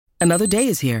Another day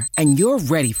is here, and you're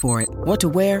ready for it. What to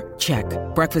wear? Check.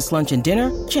 Breakfast, lunch, and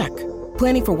dinner? Check.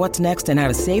 Planning for what's next and how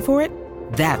to save for it?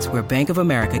 That's where Bank of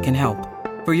America can help.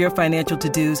 For your financial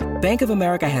to-dos, Bank of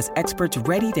America has experts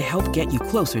ready to help get you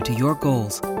closer to your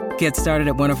goals. Get started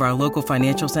at one of our local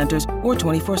financial centers or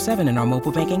 24/7 in our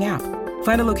mobile banking app.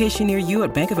 Find a location near you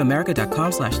at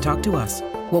bankofamerica.com/talktous.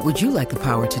 What would you like the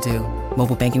power to do?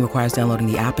 Mobile banking requires downloading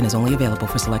the app and is only available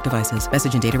for select devices.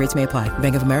 Message and data rates may apply.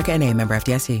 Bank of America N.A., member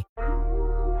FDIC.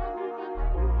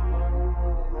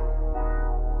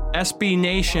 SB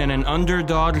Nation and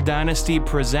Underdog Dynasty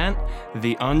present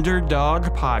the Underdog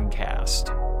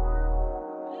Podcast.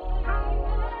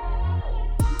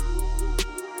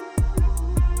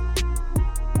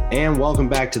 And welcome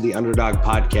back to the Underdog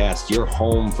Podcast, your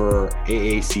home for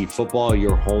AAC football,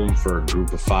 your home for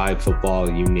Group of Five football,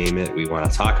 you name it. We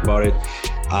want to talk about it.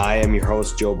 I am your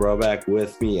host, Joe Brobeck.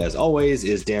 With me, as always,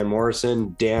 is Dan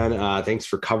Morrison. Dan, thanks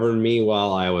for covering me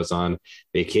while I was on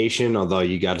vacation, although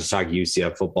you got to talk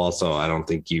UCF football, so I don't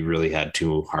think you really had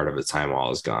too hard of a time while I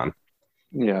was gone.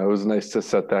 Yeah, it was nice to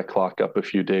set that clock up a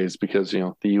few days because,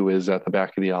 the U is at the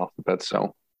back of the alphabet,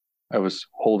 so I was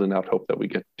holding out hope that we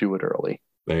get to do it early.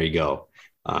 There you go.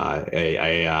 I'm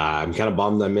kind of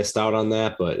bummed I missed out on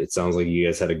that, but it sounds like you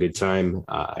guys had a good time,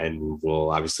 and we'll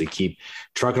obviously keep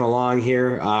trucking along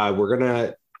here. We're going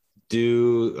to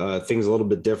do things a little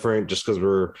bit different just because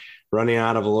we're running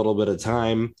out of a little bit of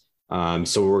time.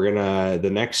 So the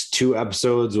next two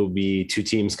episodes will be two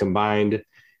teams combined,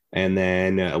 and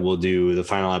then we'll do the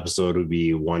final episode would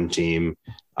be one team.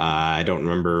 I don't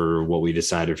remember what we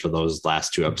decided for those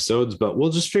last two episodes, but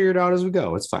we'll just figure it out as we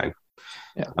go. It's fine.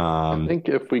 Yeah, I think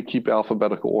if we keep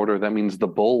alphabetical order, that means the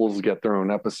Bulls get their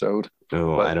own episode.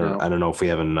 Oh, but, I don't know if we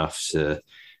have enough to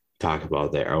talk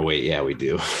about there. Oh wait, yeah, we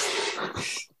do.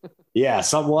 Yeah,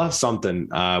 we'll have something.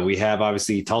 We have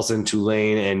obviously Tulsa and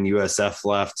Tulane and USF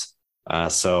left.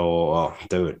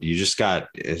 Dude, you just got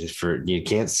you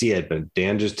can't see it, but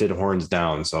Dan just did horns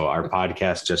down. So our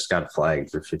podcast just got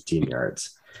flagged for 15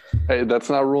 yards. Hey, that's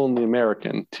not ruling the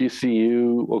American.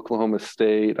 TCU, Oklahoma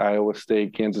State, Iowa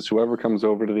State, Kansas, whoever comes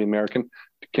over to the American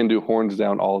can do horns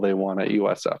down all they want at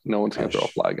USF. No one's going to throw a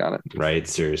flag on it. Right.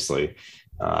 Seriously.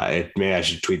 Maybe I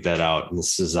should tweet that out.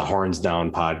 This is a horns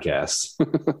down podcast.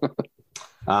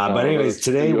 But anyways,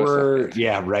 today we're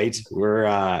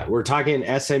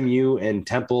talking SMU and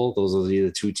Temple. Those will be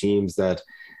the two teams that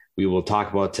we will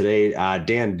talk about today.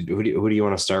 Dan, who do you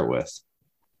want to start with?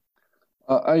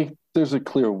 There's a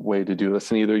clear way to do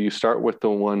this, and either you start with the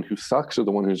one who sucks or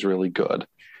the one who's really good.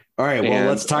 All right, well,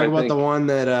 let's talk about the one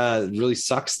that really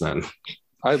sucks then.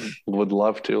 I would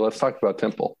love to. Let's talk about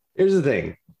Temple. Here's the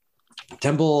thing.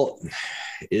 Temple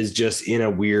is just in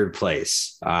a weird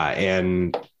place.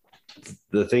 And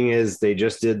the thing is, they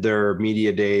just did their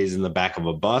media days in the back of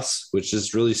a bus, which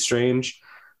is really strange.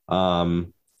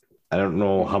 I don't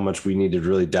know how much we need to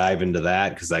really dive into that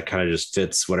because that kind of just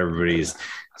fits what everybody's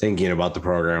thinking about the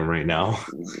program right now.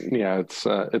 Yeah, it's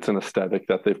an aesthetic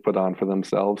that they've put on for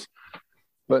themselves.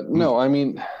 But no, I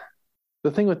mean,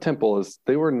 the thing with Temple is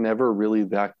they were never really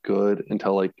that good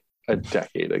until like a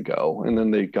decade ago. And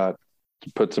then they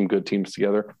put some good teams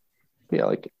together. Yeah,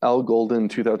 like Al Golden,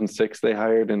 2006, they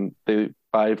hired, and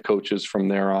 5 coaches from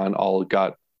there on all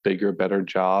got bigger, better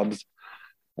jobs.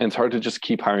 And it's hard to just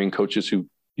keep hiring coaches who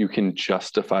you can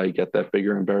justify get that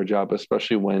bigger and better job,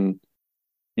 especially when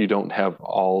you don't have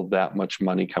all that much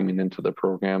money coming into the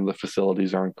program. The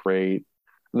facilities aren't great.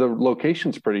 The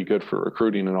location's pretty good for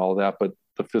recruiting and all that, but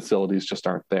the facilities just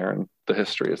aren't there, and the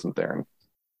history isn't there. And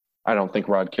I don't think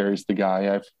Rod Carey's the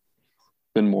guy. I've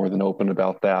been more than open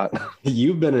about that.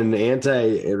 You've been an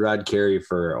anti-Rod Carey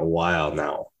for a while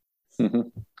now.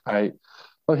 Mm-hmm.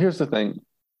 Well, here's the thing.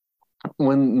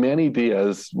 When Manny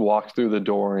Diaz walked through the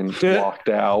door and walked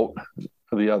out,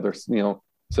 the others,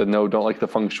 said, no, don't like the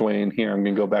feng shui in here. I'm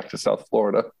going to go back to South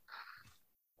Florida.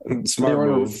 Smart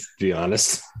move, to be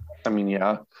honest. I mean,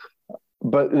 yeah.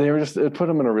 But it put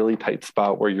them in a really tight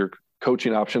spot where your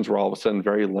coaching options were all of a sudden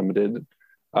very limited.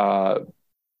 And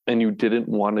you didn't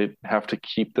want to have to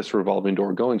keep this revolving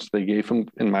door going. So they gave him,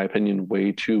 in my opinion,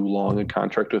 way too long a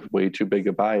contract with way too big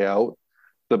a buyout.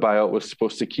 The buyout was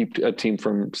supposed to keep a team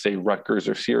from, say, Rutgers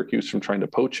or Syracuse from trying to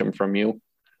poach him from you.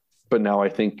 But now I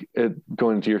think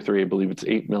going into year 3, I believe it's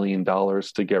 $8 million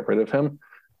to get rid of him.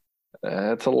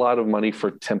 That's a lot of money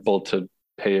for Temple to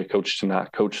pay a coach to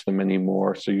not coach them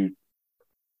anymore. So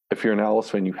if you're an Alice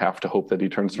fan, you have to hope that he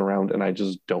turns it around. And I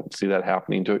just don't see that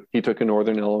happening. He took a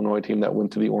Northern Illinois team that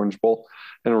went to the Orange Bowl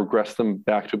and regressed them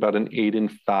back to about an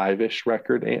 8-5-ish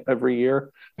record every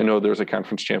year. I know there's a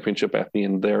conference championship at the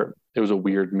end there. It was a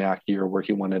weird MAC year where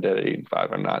he won it at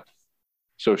 8-5. I'm not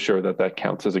so sure that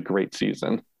counts as a great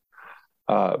season.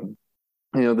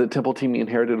 The Temple team he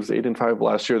inherited was 8-5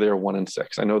 last year. They were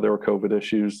 1-6. I know there were COVID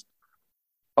issues,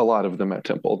 a lot of them at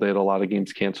Temple. They had a lot of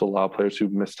games canceled, a lot of players who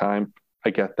missed time. I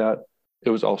get that. It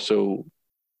was also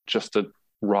just a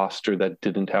roster that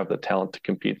didn't have the talent to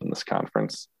compete in this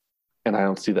conference. And I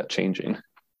don't see that changing.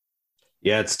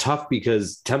 Yeah, it's tough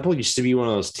because Temple used to be one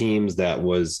of those teams that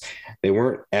they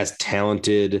weren't as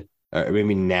talented, or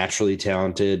maybe naturally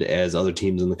talented as other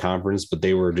teams in the conference, but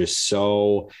they were just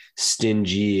so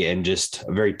stingy and just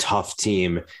a very tough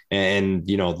team. And,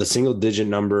 the single digit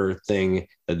number thing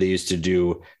that they used to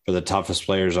do for the toughest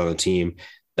players on the team,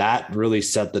 that really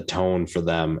set the tone for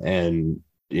them. And,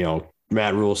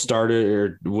 Matt Rule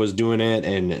was doing it,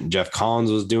 and Jeff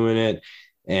Collins was doing it.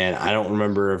 And I don't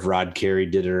remember if Rod Carey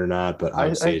did it or not, but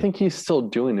I think he's still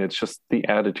doing it. It's just the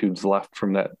attitudes left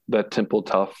from that Temple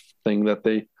tough thing that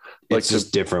they like. It's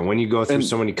just different when you go through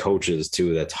so many coaches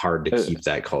too. That's hard to keep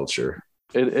that culture.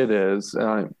 It is.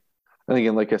 And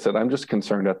again, like I said, I'm just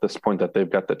concerned at this point that they've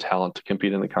got the talent to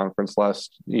compete in the conference.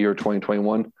 Last year,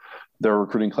 2021, their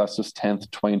recruiting class was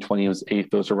 10th. 2020 was 8th.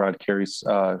 Those are Rod Carey's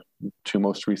two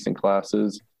most recent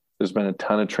classes. There's been a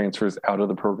ton of transfers out of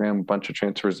the program, a bunch of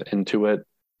transfers into it.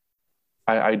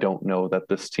 I don't know that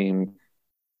this team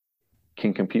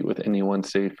can compete with anyone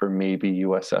save for maybe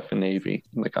USF and Navy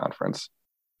in the conference.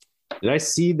 Did I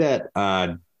see that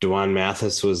Dwan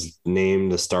Mathis was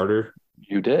named the starter?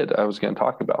 You did. I was going to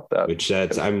talk about that. Which I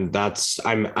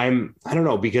don't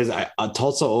know, because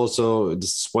Tulsa also,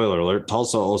 spoiler alert,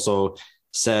 Tulsa also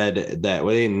said that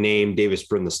they didn't name Davis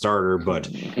Brin the starter, but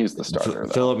he's the starter.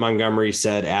 Philip Montgomery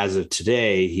said as of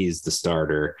today he's the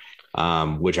starter,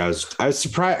 which I was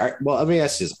surprised. Well, let me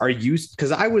ask you this: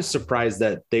 because I was surprised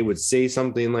that they would say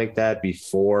something like that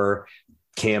before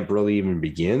camp really even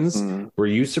begins. Mm-hmm. Were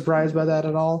you surprised by that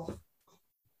at all?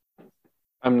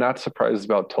 I'm not surprised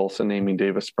about Tulsa naming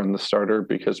Davis Brin the starter,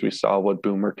 because we saw what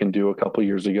Boomer can do a couple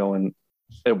years ago and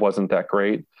it wasn't that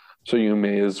great. So you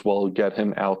may as well get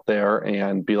him out there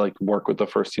and work with the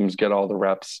first teams, get all the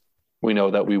reps. We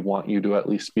know that we want you to at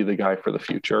least be the guy for the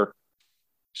future.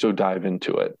 So dive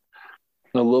into it.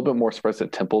 And a little bit more surprised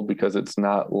at Temple, because it's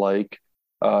not like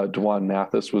Dwan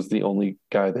Mathis was the only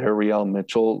guy there. Riel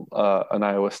Mitchell, an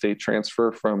Iowa State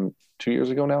transfer from 2 years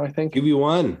ago now, I think.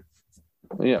 QB1.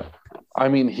 Yeah. I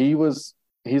mean, he's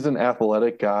an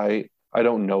athletic guy. I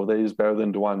don't know that he's better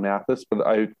than Dwan Mathis, but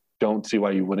I don't see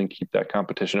why you wouldn't keep that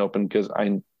competition open, because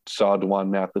I saw Dwan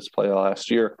Mathis play last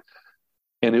year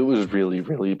and it was really,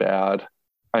 really bad.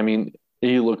 I mean,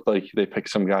 he looked like they picked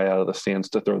some guy out of the stands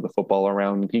to throw the football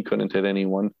around, and he couldn't hit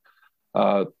anyone.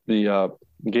 The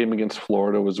game against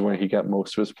Florida was where he got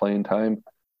most of his playing time,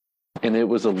 and it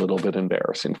was a little bit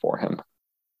embarrassing for him.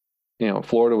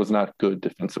 Florida was not good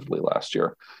defensively last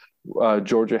year.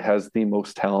 Georgia has the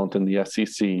most talent in the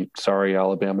SEC. Sorry,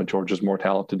 Alabama. Georgia's more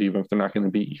talented, even if they're not going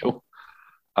to beat you.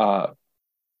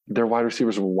 Their wide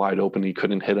receivers were wide open. He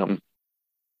couldn't hit them.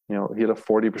 He had a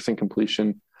 40%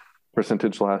 completion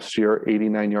percentage last year,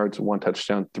 89 yards, 1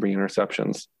 touchdown, 3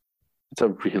 interceptions. It's a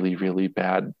really, really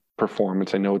bad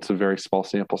performance. I know it's a very small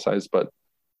sample size, but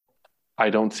I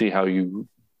don't see how you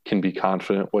can be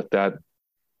confident with that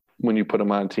when you put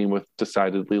him on a team with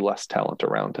decidedly less talent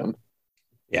around him.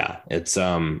 Yeah, it's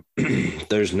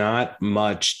there's not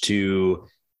much to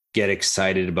get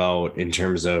excited about in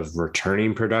terms of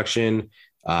returning production.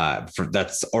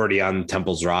 That's already on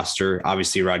Temple's roster.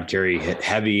 Obviously, Rod Carey hit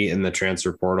heavy in the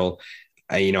transfer portal.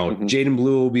 Jaden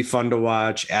Blue will be fun to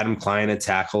watch. Adam Klein at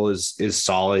tackle is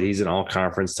solid. He's an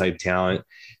all-conference type talent.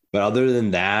 But other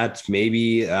than that,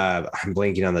 maybe I'm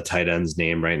blanking on the tight end's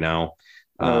name right now.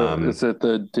 Is it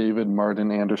the David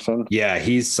Martin Anderson? Yeah,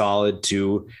 he's solid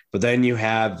too. But then you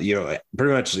have,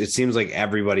 pretty much it seems like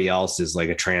everybody else is like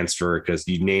a transfer, because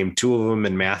you name 2 of them,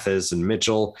 and Mathis and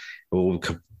Mitchell will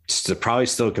probably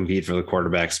still compete for the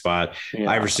quarterback spot. Yeah.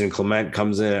 Iverson Clement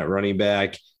comes in at running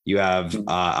back. You have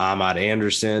Ahmad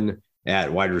Anderson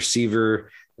at wide receiver.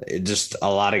 Just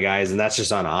a lot of guys, and that's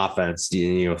just on offense.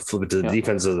 Flip it to the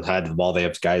defensive side of the ball. They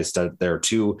have guys there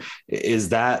too. Is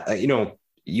that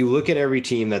you look at every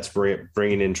team that's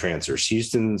bringing in transfers.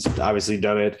 Houston's obviously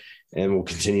done it and will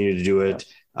continue to do it.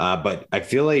 But I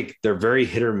feel like they're very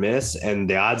hit or miss, and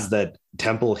the odds that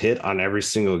Temple hit on every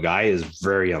single guy is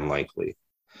very unlikely.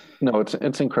 No,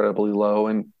 it's incredibly low.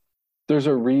 And there's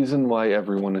a reason why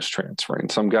everyone is transferring.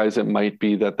 Some guys, it might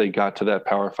be that they got to that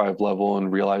Power 5 level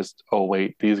and realized, oh,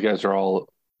 wait, these guys are all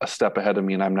a step ahead of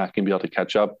me and I'm not going to be able to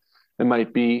catch up. It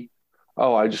might be,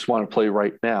 oh, I just want to play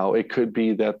right now. It could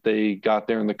be that they got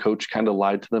there and the coach kind of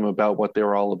lied to them about what they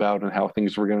were all about and how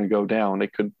things were going to go down.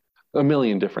 It could a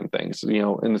million different things,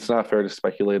 and it's not fair to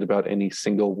speculate about any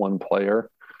single one player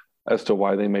as to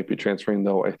why they might be transferring,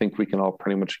 though I think we can all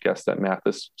pretty much guess that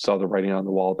Mathis saw the writing on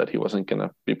the wall that he wasn't going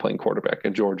to be playing quarterback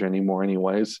at Georgia anymore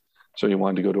anyways. So he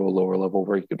wanted to go to a lower level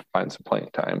where he could find some playing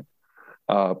time.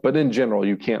 But in general,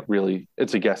 you can't really,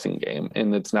 it's a guessing game,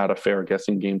 and it's not a fair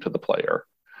guessing game to the player.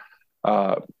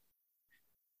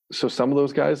 So some of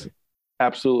those guys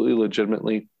absolutely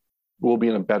legitimately will be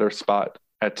in a better spot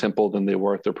at Temple than they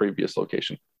were at their previous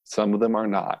location. Some of them are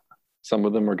not. Some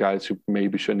of them are guys who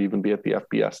maybe shouldn't even be at the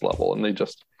FBS level, and they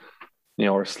just,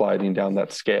 are sliding down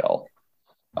that scale.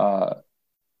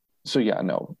 So yeah,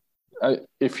 no.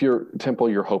 If you're Temple,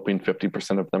 you're hoping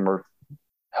 50% of them are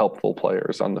helpful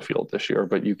players on the field this year,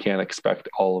 but you can't expect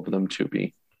all of them to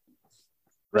be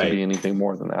anything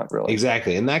more than that, really.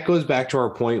 Exactly. And that goes back to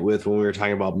our point with when we were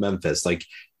talking about Memphis. Like,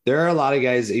 there are a lot of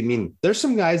guys. I mean, there's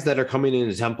some guys that are coming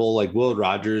into Temple, like Will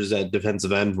Rogers at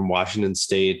defensive end from Washington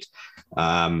State.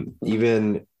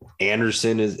 Even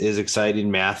Anderson is exciting.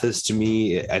 Mathis, to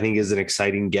me, I think is an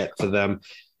exciting get for them.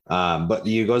 But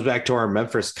it goes back to our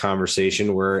Memphis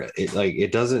conversation where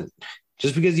it doesn't,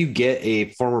 just because you get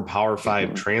a former Power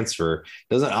 5 transfer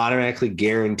doesn't automatically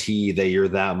guarantee that you're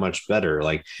that much better.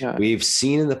 We've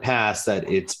seen in the past that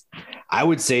I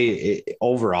would say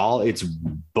overall it's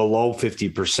below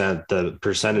 50%, the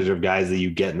percentage of guys that you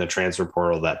get in the transfer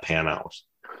portal that pan out.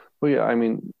 Well, yeah, I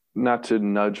mean, not to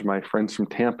nudge my friends from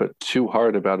Tampa too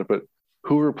hard about it, but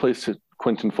who replaced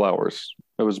Quentin Flowers?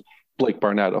 It was Blake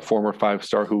Barnett, a former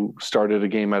 5-star who started a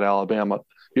game at Alabama.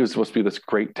 He was supposed to be this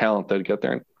great talent that'd get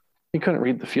there, and he couldn't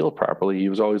read the field properly. He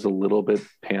was always a little bit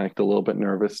panicked, a little bit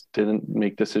nervous, didn't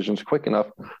make decisions quick enough.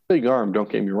 Big arm, don't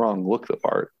get me wrong, looked the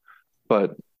part,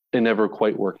 but it never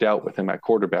quite worked out with him at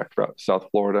quarterback for South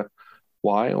Florida.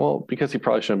 Why? Well, because he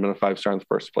probably shouldn't have been a 5-star in the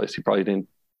first place. He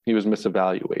was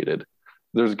misevaluated.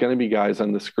 There's going to be guys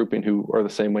on this grouping who are the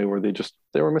same way, where they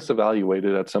were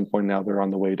misevaluated at some point. Now they're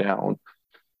on the way down.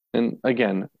 And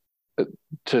again,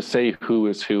 to say who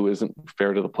is who isn't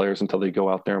fair to the players until they go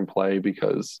out there and play,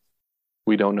 because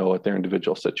we don't know what their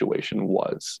individual situation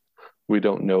was. We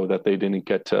don't know that they didn't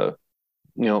get to,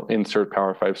 insert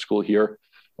Power 5 school here,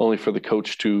 only for the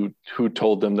coach who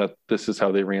told them that this is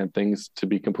how they ran things to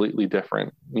be completely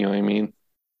different. You know what I mean?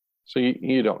 So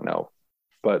you don't know,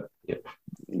 but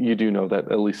you do know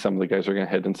that at least some of the guys are going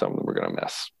to hit and some of them are going to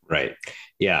miss. Right.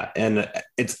 Yeah. And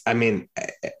I've been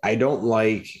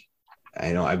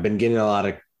getting a lot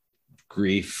of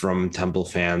grief from Temple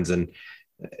fans, and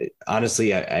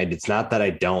honestly, it's not that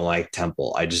I don't like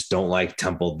Temple. I just don't like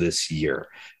Temple this year.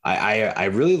 I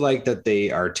really like that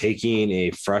they are taking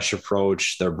a fresh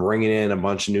approach. They're bringing in a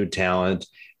bunch of new talent.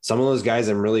 Some of those guys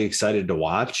I'm really excited to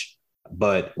watch.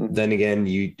 But then again,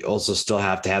 you also still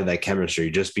have to have that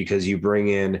chemistry. Just because you bring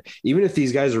in, even if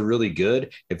these guys are really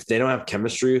good, if they don't have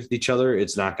chemistry with each other,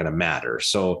 it's not going to matter.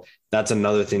 So that's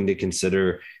another thing to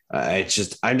consider. I'm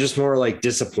just more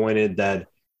disappointed that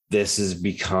this has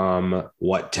become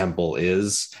what Temple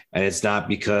is. And it's not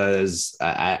because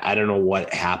I don't know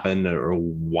what happened or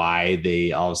why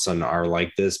they all of a sudden are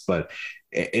like this, but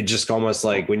it just almost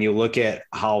when you look at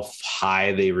how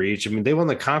high they reach, I mean, they won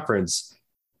the conference.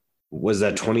 Was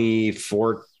that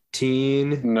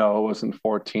 2014? No, it wasn't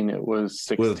 14. It was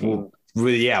 16.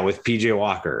 With PJ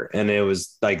Walker. And it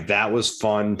was that was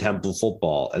fun Temple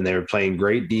football. And they were playing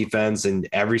great defense. And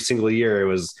every single year it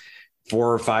was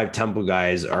 4 or 5 Temple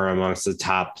guys are amongst the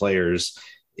top players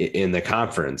in the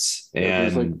conference.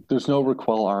 And there's no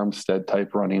Raquel Armstead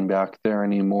type running back there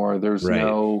anymore. There's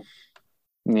no,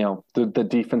 the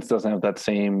defense doesn't have that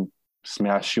same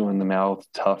smash you in the mouth,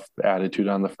 tough attitude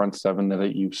on the front seven that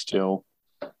it used to.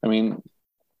 I mean,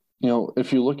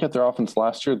 if you look at their offense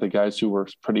last year, the guys who were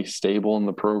pretty stable in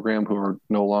the program who are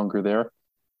no longer there,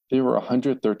 they were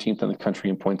 113th in the country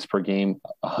in points per game,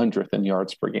 100th in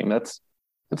yards per game. That's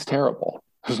terrible.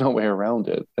 There's no way around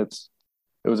it. It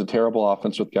was a terrible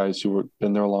offense with guys who were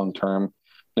been there long term.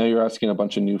 Now you're asking a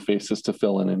bunch of new faces to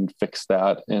fill in and fix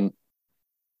that. And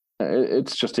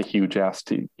it's just a huge ask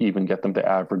to even get them to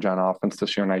average on offense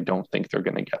this year. And I don't think they're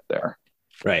going to get there.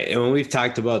 Right. And when we've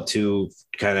talked about too,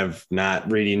 kind of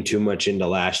not reading too much into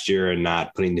last year and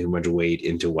not putting too much weight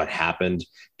into what happened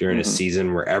during a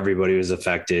season where everybody was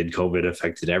affected, COVID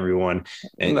affected everyone.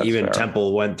 And even fair.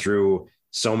 Temple went through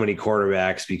so many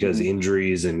quarterbacks because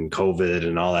injuries and COVID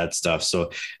and all that stuff.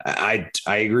 So I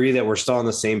agree that we're still on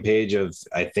the same page of,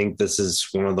 I think this is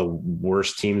one of the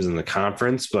worst teams in the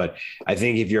conference, but I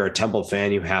think if you're a Temple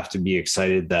fan, you have to be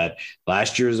excited that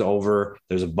last year is over.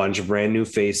 There's a bunch of brand new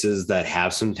faces that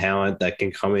have some talent that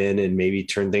can come in and maybe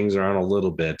turn things around a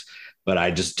little bit, but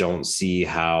I just don't see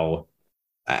how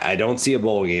I don't see a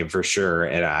bowl game for sure.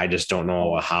 And I just don't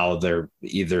know how they're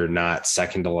either not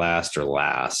second to last or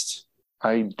last.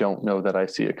 I don't know that I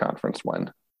see a conference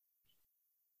win.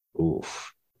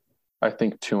 Oof. I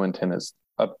think 2-10 is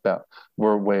about.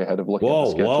 We're way ahead of looking at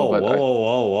the schedule.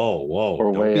 Whoa! We're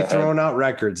way Don't be ahead. throwing out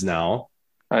records now.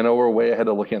 I know we're way ahead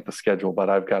of looking at the schedule, but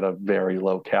I've got a very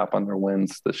low cap on their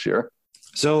wins this year.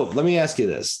 So let me ask you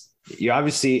this: you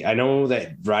obviously, I know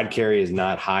that Rod Carey is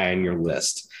not high on your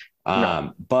list,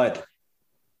 No. but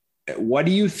what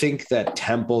do you think that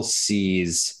Temple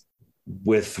sees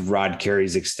with Rod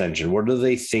Carey's extension? What do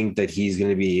they think that he's going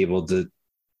to be able to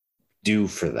do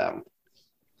for them?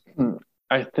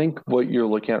 I think what you're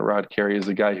looking at Rod Carey is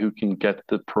a guy who can get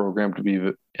the program to be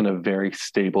in a very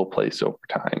stable place over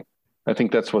time. I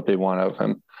think that's what they want out of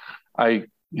him. I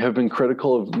have been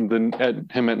critical of him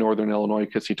at Northern Illinois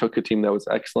because he took a team that was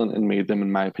excellent and made them,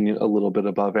 in my opinion, a little bit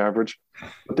above average.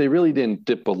 But they really didn't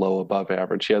dip below above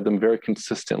average. He had them very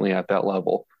consistently at that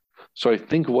level. So I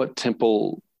think what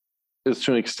Temple is,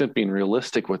 to an extent, being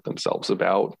realistic with themselves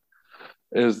about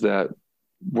is that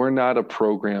we're not a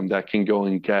program that can go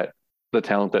and get the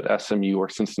talent that SMU or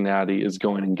Cincinnati is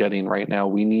going and getting right now.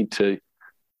 We need to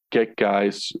get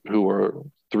guys who are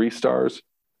 3 stars,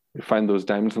 find those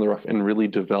diamonds in the rough and really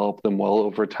develop them well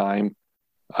over time,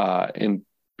 and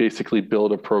basically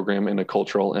build a program and a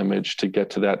cultural image to get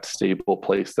to that stable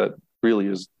place that really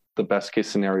is the best case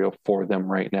scenario for them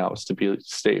right now, is to be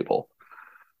stable.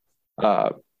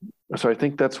 So I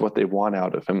think that's what they want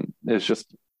out of him, is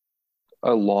just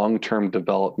a long-term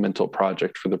developmental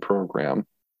project for the program.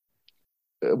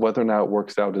 Whether or not it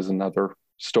works out is another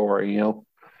story.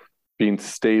 Being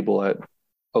stable at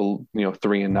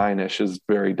 3-9-ish is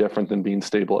very different than being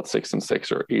stable at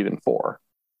 6-6 or 8-4.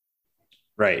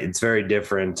 Right. It's very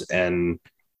different. And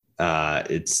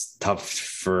it's tough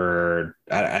for,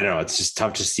 I don't know. It's just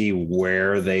tough to see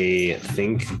where they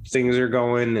think things are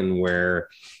going and where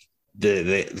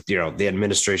the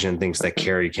administration thinks that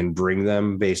Carey can bring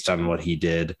them based on what he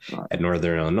did at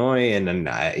Northern Illinois. And then,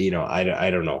 I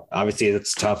don't know. Obviously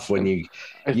it's tough when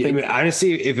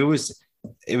honestly, if it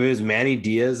was Manny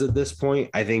Diaz at this point,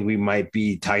 I think we might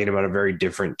be talking about a very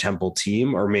different Temple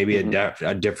team, or maybe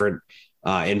a different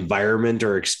environment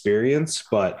or experience.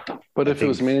 But if it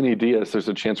was Manny Diaz, there's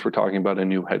a chance we're talking about a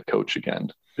new head coach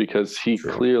again, because he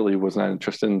clearly was not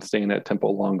interested in staying at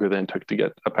Temple longer than it took to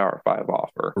get a Power 5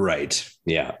 offer. Right.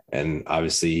 Yeah. And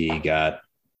obviously he got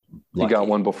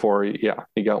one before. He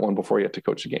got one before he had to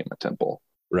coach a game at Temple.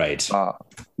 Right.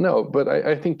 No, but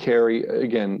I think Carey,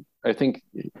 again, I think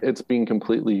it's being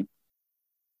completely,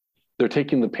 they're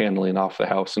taking the paneling off the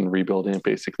house and rebuilding it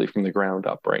basically from the ground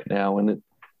up right now. And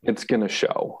it's going to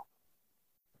show.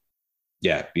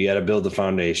 Yeah. You got to build the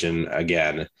foundation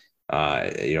again.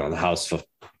 The house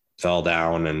fell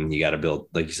down and you got to build,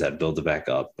 like you said, build it back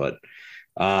up. But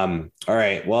all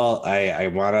right. Well, I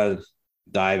want to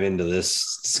dive into this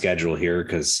schedule here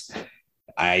because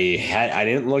I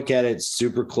didn't look at it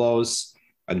super close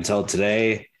until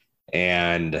today.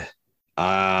 And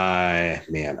I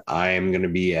am going to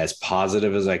be as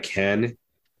positive as I can,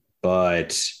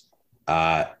 but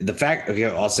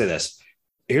I'll say this.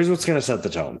 Here's what's going to set the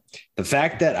tone. The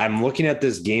fact that I'm looking at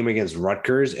this game against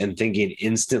Rutgers and thinking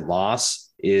instant loss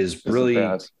is really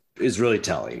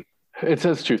telling. It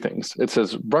says 2 things. It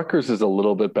says Rutgers is a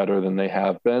little bit better than they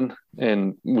have been,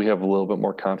 and we have a little bit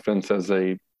more confidence as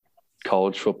a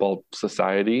college football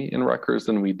society in Rutgers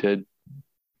than we did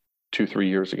 2-3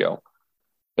 years ago.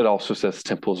 It also says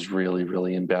Temple's really,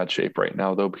 really in bad shape right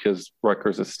now, though, because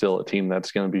Rutgers is still a team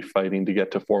that's going to be fighting to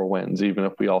get to 4 wins, even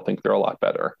if we all think they're a lot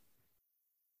better.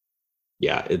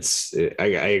 Yeah, I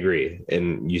agree.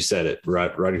 And you said it,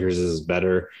 Rutgers is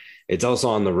better. It's also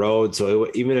on the road. So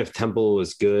even if Temple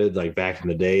was good, like back in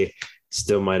the day,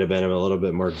 still might've been a little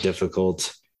bit more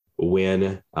difficult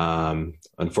win.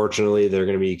 Unfortunately, they're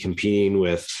going to be competing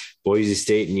with Boise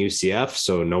State and UCF.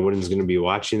 So no one's going to be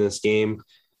watching this game.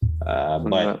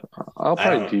 But I'll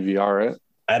probably DVR it.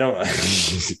 I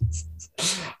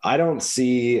don't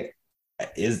see,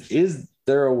 is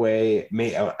there a way?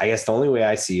 I guess the only way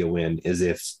I see a win is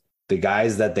if the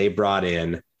guys that they brought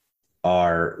in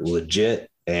are legit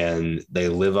and they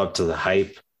live up to the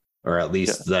hype, or at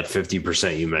least that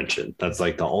 50% you mentioned. That's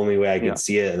like the only way I can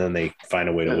see it. And then they find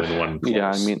a way to win one close.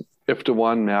 Yeah. I mean, if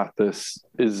DeJuan Mathis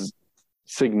is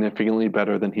significantly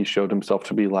better than he showed himself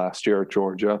to be last year at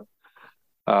Georgia,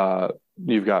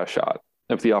 you've got a shot.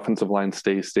 If the offensive line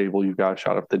stays stable, you've got a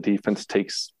shot. If the defense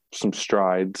takes some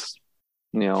strides,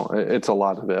 it's a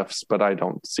lot of ifs, but I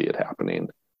don't see it happening,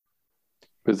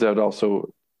 because that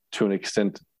also, to an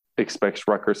extent, expects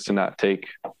Rutgers to not take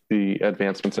the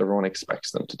advancements everyone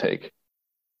expects them to take.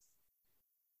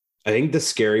 I think the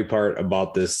scary part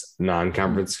about this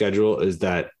non-conference schedule is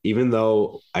that even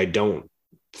though I don't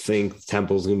think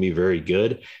Temple's going to be very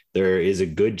good, there is a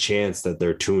good chance that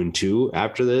they're 2-2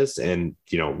 after this. And,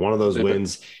 one of those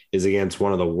wins is against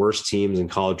one of the worst teams in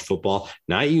college football,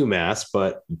 not UMass,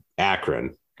 but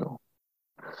Akron.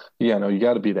 Yeah, no, you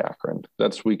got to beat Akron.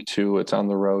 That's week 2. It's on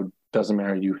the road. Doesn't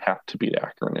matter. You have to beat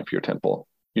Akron if you're Temple.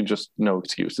 You just no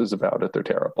excuses about it. They're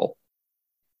terrible.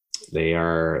 They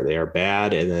are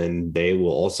bad. And then they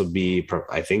will also be,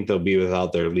 I think they'll be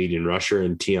without their leading rusher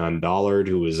and Tion Dollard,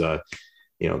 who was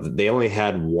they only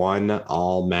had one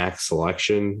all MAC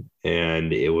selection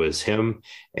and it was him.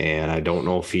 And I don't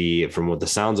know if from what the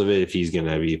sounds of it, if he's going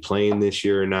to be playing this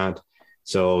year or not.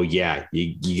 So yeah,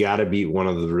 you got to beat one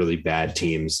of the really bad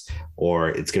teams or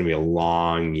it's going to be a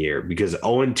long year because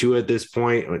 0-2 at this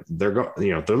point, they're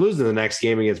losing the next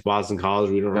game against Boston College.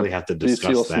 We don't really have to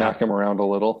discuss that. Smack them around a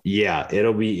little. Yeah,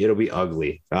 it'll be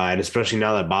ugly. And especially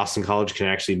now that Boston College can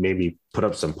actually maybe put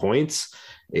up some points,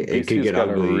 it could get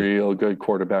ugly. A real good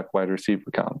quarterback wide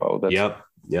receiver combo. Yep.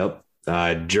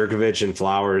 Jerkovich and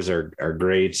Flowers are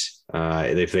great.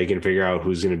 If they can figure out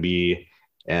who's going to be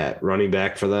at running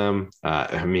back for them.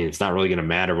 It's not really going to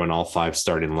matter when all 5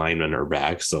 starting linemen are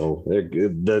back. So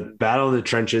the battle of the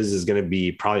trenches is going to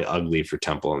be probably ugly for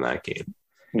Temple in that game.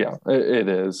 Yeah, it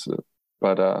is.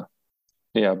 But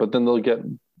but then they'll get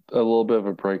a little bit of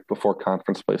a break before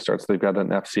conference play starts. They've got an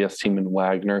FCS team in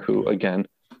Wagner who, again,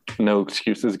 no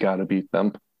excuses, got to beat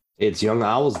them. It's Young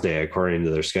Owls Day according to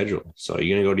their schedule. So are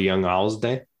you going to go to Young Owls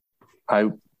Day?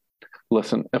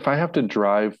 Listen, if I have to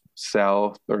drive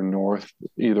south or north,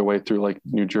 either way through like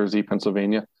New Jersey,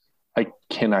 Pennsylvania, I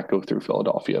cannot go through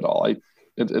Philadelphia at all.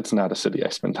 It's not a city I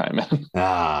spend time in.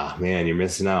 Ah, man, you're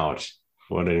missing out.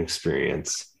 What an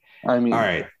experience. I mean, all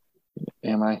right.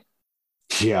 Am I?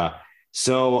 Yeah.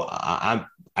 So I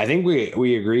think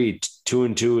we agree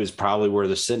 2-2 is probably where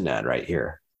they're sitting at right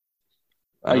here.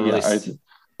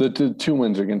 The 2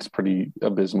 wins are against pretty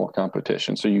abysmal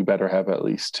competition, so you better have at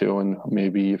least 2, and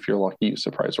maybe if you're lucky, you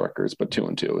surprise Rutgers. But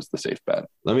 2-2 is the safe bet.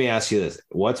 Let me ask you this: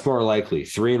 what's more likely,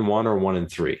 3-1 or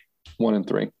 1-3?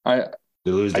 1-3.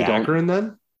 They lose to Akron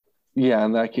then? Yeah,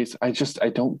 in that case, I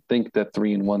don't think that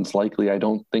 3-1's likely. I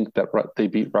don't think that they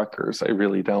beat Rutgers. I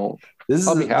really don't.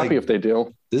 I'll be happy if they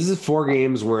do. This is 4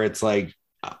 games where it's like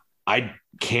I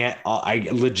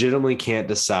legitimately can't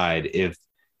decide if.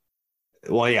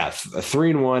 Well, yeah,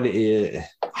 3-1 is.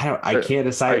 I can't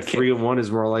decide if 3-1 is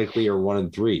more likely or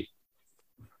 1-3.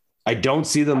 I don't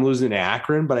see them losing to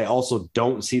Akron, but I also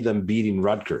don't see them beating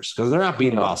Rutgers because they're not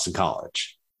beating Boston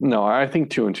College. No, I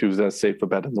think 2-2 is as safe a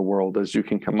bet in the world as you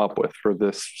can come up with for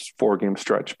this 4-game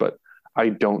stretch. But I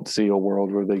don't see a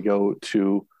world where they go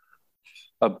to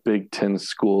a Big Ten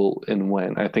school and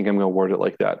win. I think I'm going to word it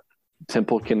like that.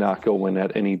 Temple cannot go win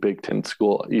at any Big Ten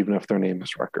school, even if their name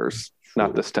is Rutgers.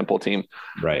 Not this Temple team.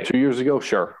 Right. 2 years ago,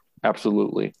 sure.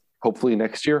 Absolutely. Hopefully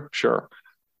next year, sure.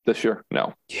 This year,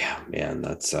 no. Yeah, man,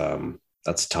 that's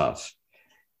tough.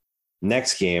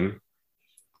 Next game,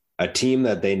 a team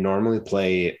that they normally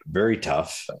play very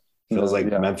tough. Feels like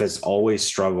Memphis always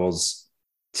struggles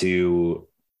to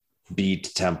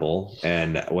beat Temple.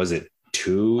 And was it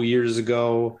 2 years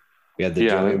ago? We had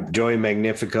the Joey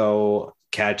Magnifico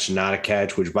catch, not a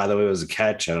catch, which by the way was a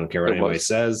catch. I don't care what anybody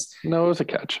says. No, it was a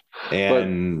catch.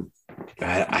 And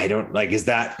I don't like, is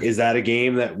that a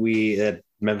game that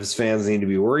Memphis fans need to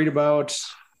be worried about?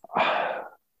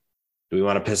 Do we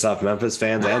want to piss off Memphis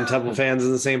fans and Temple fans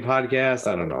in the same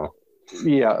podcast? I don't know.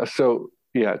 Yeah. So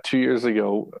 2 years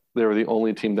ago, they were the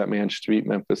only team that managed to beat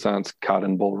Memphis on its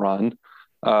Cotton Bowl run.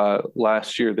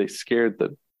 Last year, they scared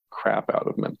the crap out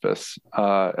of Memphis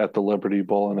at the Liberty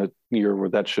Bowl in a year where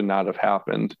that should not have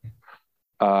happened.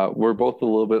 We're both a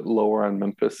little bit lower on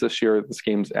Memphis this year. This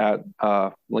game's at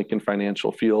Lincoln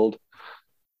Financial Field,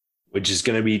 which is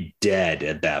going to be dead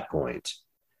at that point.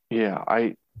 Yeah,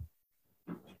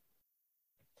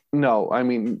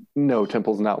 No,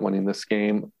 Temple's not winning this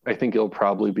game. I think it'll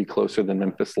probably be closer than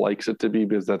Memphis likes it to be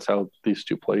because that's how these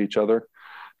two play each other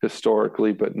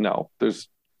historically. But no,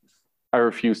 I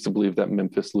refuse to believe that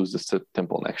Memphis loses to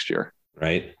Temple next year.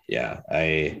 Right. Yeah.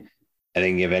 I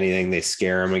think if anything, they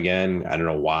scare them again. I don't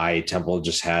know why Temple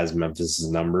just has Memphis's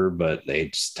number, but they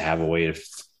just have a way of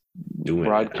doing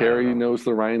Rod it. Carey knows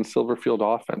the Ryan Silverfield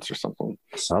offense or something.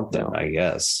 I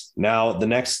guess. Now the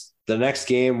next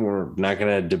game, we're not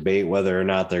going to debate whether or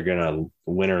not they're going to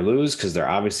win or lose because they're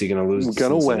obviously going to lose to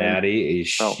Cincinnati.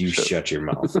 Shut your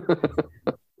mouth.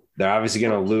 They're obviously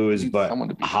going to lose, but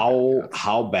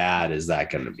how bad is that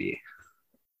going to be?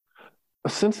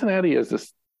 Cincinnati is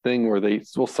this thing where they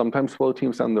will sometimes slow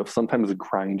teams down, they'll sometimes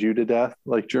grind you to death.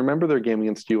 Like, do you remember their game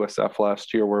against USF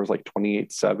last year where it was like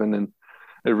 28-7, and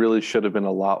it really should have been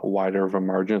a lot wider of a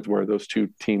margin where those two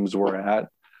teams were at?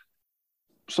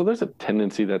 So there's a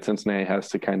tendency that Cincinnati has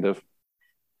to kind of,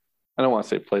 I don't want to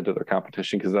say play to their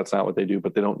competition because that's not what they do,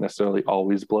 but they don't necessarily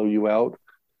always blow you out.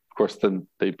 Of course, then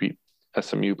they beat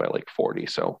SMU by like 40,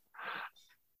 so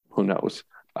who knows?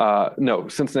 No,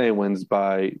 Cincinnati wins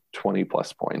by 20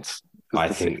 plus points. I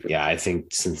think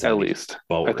Cincinnati at least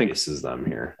races them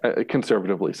here.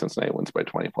 Conservatively, Cincinnati wins by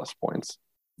 20 plus points.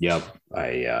 Yep, I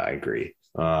agree.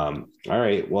 All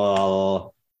right,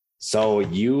 well, so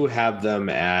you have them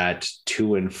at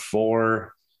 2-4,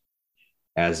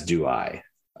 as do I.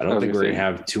 I don't think we're going to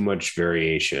have too much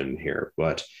variation here,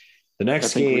 but the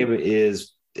next game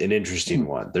is an interesting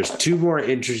one. There's two more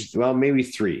interesting, well, maybe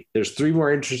three. There's three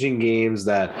more interesting games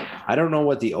that I don't know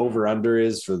what the over-under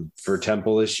is for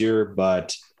Temple this year,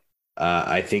 but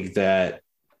I think that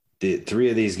the three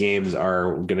of these games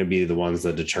are going to be the ones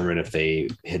that determine if they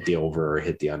hit the over or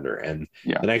hit the under. And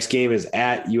the next game is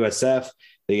at USF.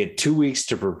 They get 2 weeks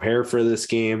to prepare for this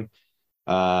game.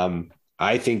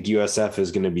 I think USF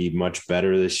is going to be much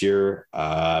better this year,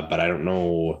 but I don't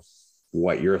know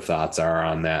what your thoughts are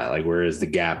on that. Like, where is the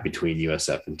gap between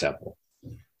USF and Temple?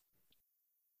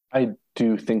 I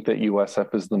do think that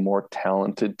USF is the more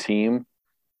talented team.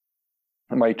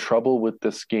 My trouble with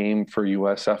this game for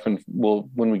USF, and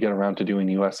when we get around to doing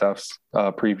USF's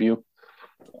preview,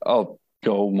 I'll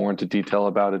go more into detail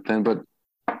about it then, but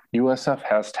USF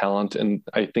has talent, and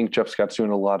I think Jeff Scott's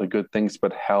doing a lot of good things,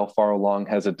 but how far along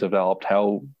has it developed?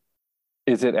 How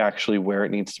is it actually where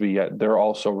it needs to be yet? They're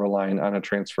also relying on a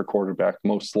transfer quarterback,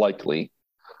 most likely,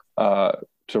 to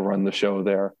run the show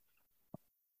there.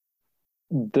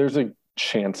 There's a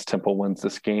chance Temple wins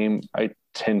this game. I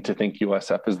tend to think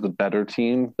USF is the better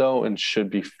team, though, and should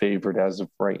be favored as of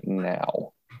right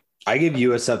now. I give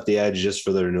USF the edge just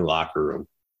for their new locker room.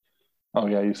 Oh,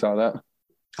 yeah, you saw that?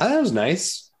 Oh, that was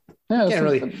nice. Yeah,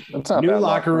 it's not new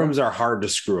locker rooms are hard to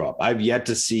screw up. I've yet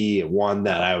to see one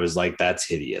that I was like, that's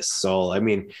hideous. So, I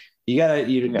mean, they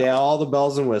have all the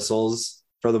bells and whistles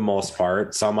for the most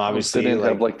part. Some obviously they didn't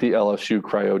have like the LSU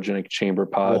cryogenic chamber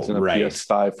pods and a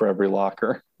PS5 for every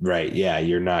locker. Right. Yeah.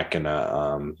 You're not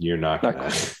gonna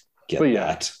get but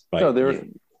that. But no,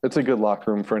 it's a good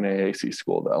locker room for an AAC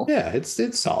school though. Yeah, it's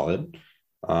solid.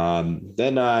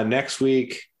 Then next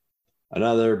week,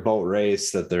 another boat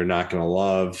race that they're not going to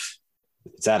love.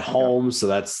 It's at home. So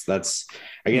that's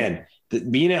again,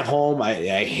 being at home.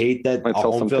 I hate that a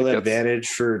home field advantage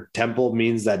for Temple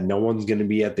means that no one's going to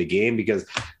be at the game, because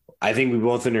I think we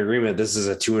both in agreement, this is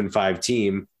a 2-5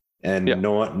 team, and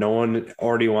no one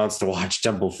already wants to watch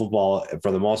Temple football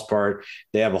for the most part.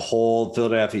 They have a whole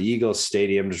Philadelphia Eagles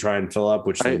stadium to try and fill up,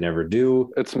 which they never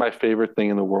do. It's my favorite thing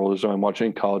in the world is when I'm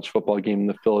watching a college football game and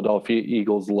the Philadelphia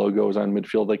Eagles logos on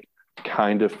midfield, like,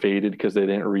 kind of faded because they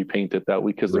didn't repaint it that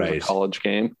week because there was a college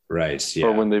game. Right. Yeah.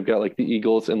 Or when they've got like the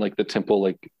Eagles and like the Temple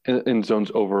like in zones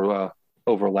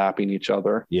overlapping each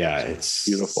other. Yeah, it's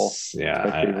beautiful. Yeah,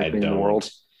 I don't. In the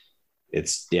world.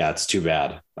 It's too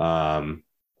bad.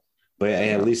 But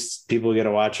at least people get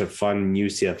to watch a fun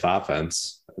UCF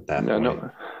offense at that point.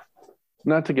 No,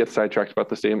 not to get sidetracked about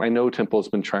the stadium. I know Temple's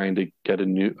been trying to get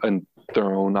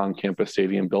their own on-campus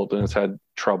stadium built, and has had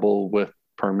trouble with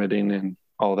permitting and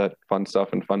all that fun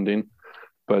stuff and funding.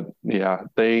 But yeah,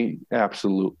 they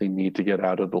absolutely need to get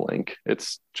out of the link.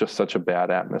 It's just such a bad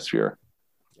atmosphere.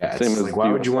 Yeah, it's like,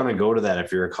 why would you want to go to that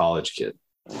if you're a college kid?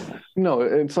 No,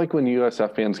 it's like when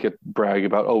USF fans brag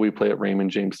about, we play at Raymond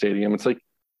James Stadium. It's like,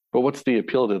 but what's the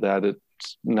appeal to that?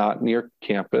 It's not near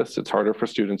campus. It's harder for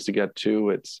students to get to.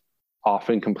 It's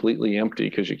often completely empty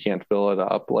because you can't fill it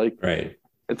up. Like, right.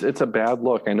 It's a bad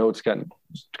look. I know it's got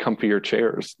comfier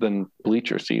chairs than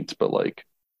bleacher seats, but like,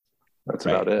 that's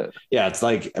about it. Yeah, it's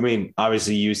like, I mean,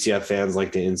 obviously UCF fans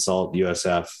like to insult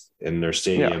USF in their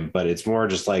stadium, but it's more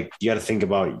just like, you got to think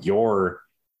about your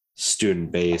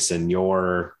student base and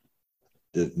your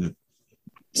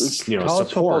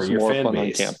support your fan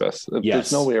base on campus.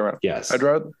 There's no way around. Yes,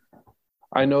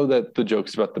 I know that the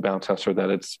jokes about the bounce house are that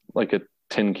it's like a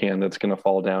tin can that's going to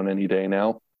fall down any day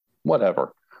now.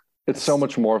 Whatever. It's so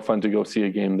much more fun to go see a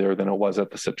game there than it was at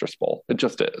the Citrus Bowl. It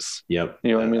just is. Yep.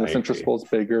 You know what I mean? The Citrus Bowl is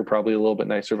bigger, probably a little bit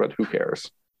nicer, but who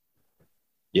cares?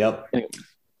 Yep. Anyways,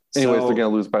 they're going to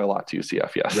lose by a lot to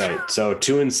UCF, yes. Right. So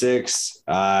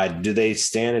 2-6. Do they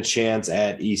stand a chance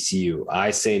at ECU? I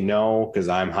say no, because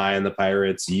I'm high on the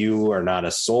Pirates. You are not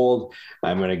as sold.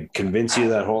 I'm going to convince you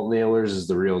that Holton Ahlers is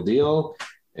the real deal.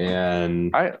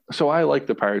 And I like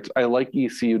the Pirates. I like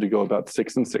ECU to go about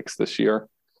 6-6 this year.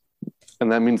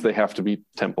 And that means they have to beat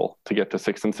Temple to get to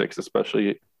 6-6,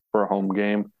 especially for a home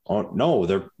game. Oh no,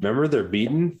 they're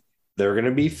beaten. They're going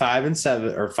to be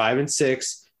 5-7 or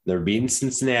 5-6. They're beating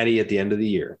Cincinnati at the end of the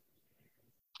year.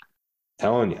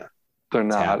 Telling you. They're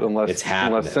not unless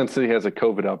Cincinnati has a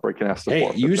COVID outbreak and has to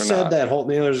forfeit. You said that Holt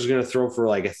Nailers is going to throw for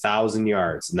like 1,000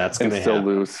 yards, and that's going to still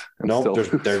lose. No,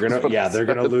 they're going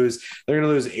to lose. They're going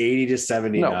to lose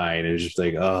 80-79. No. It's just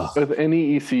like, oh. With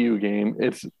any ECU game,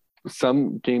 it's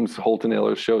some games Holt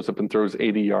Nailers shows up and throws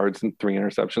 80 yards and 3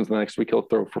 interceptions. The next week he'll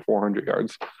throw for 400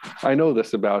 yards. I know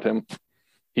this about him.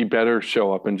 He better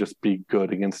show up and just be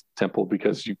good against Temple,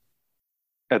 because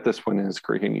at this point in his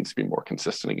career, he needs to be more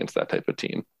consistent against that type of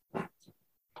team.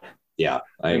 Yeah,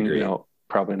 I agree.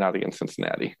 Probably not against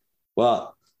Cincinnati.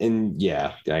 Well, I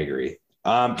agree.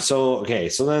 So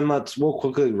then we'll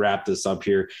quickly wrap this up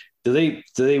here. Do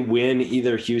they win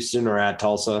either Houston or at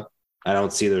Tulsa? I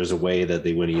don't see there's a way that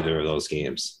they win either of those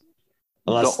games,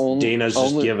 unless Dana's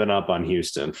just given up on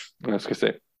Houston. I was gonna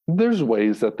say there's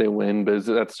ways that they win, but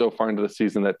that's so far into the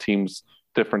season that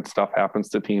different stuff happens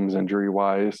to teams injury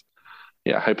wise.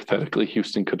 Yeah, hypothetically,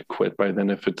 Houston could quit by then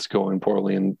if it's going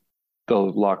poorly and the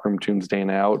locker room tunes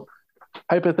Dana out.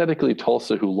 Hypothetically,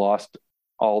 Tulsa, who lost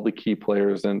all the key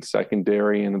players in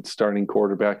secondary and its starting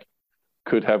quarterback,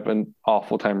 could have an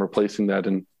awful time replacing that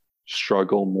and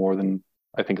struggle more than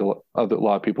I think a lot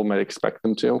of people might expect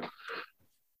them to.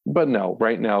 But no,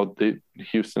 right now, the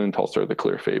Houston and Tulsa are the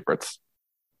clear favorites.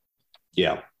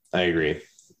 Yeah, I agree.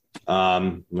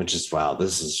 Which is, wow,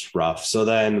 this is rough. So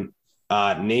then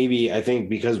Navy, I think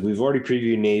because we've already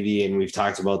previewed Navy and we've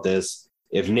talked about this,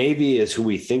 if Navy is who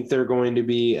we think they're going to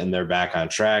be and they're back on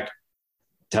track,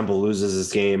 Temple loses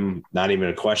this game, not even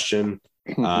a question.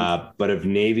 But if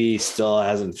Navy still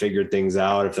hasn't figured things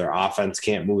out, if their offense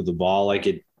can't move the ball like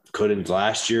it couldn't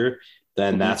last year,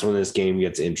 then that's when this game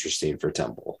gets interesting for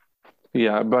Temple.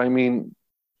 Yeah, but I mean,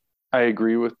 I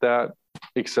agree with that,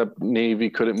 except Navy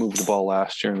couldn't move the ball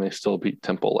last year and they still beat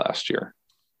Temple last year.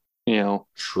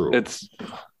 True.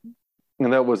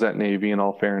 And that was at Navy in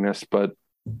all fairness, but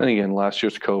then again, last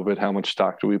year's COVID, how much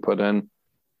stock do we put in?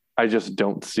 I just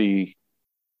don't see.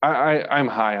 I'm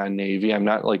high on Navy. I'm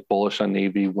not like bullish on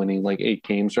Navy winning like 8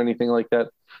 games or anything like that,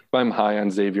 but I'm high on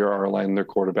Xavier Arline, their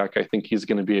quarterback. I think he's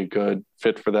going to be a good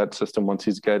fit for that system once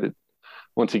he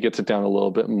gets it down a little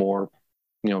bit more,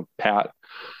 pat.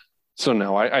 So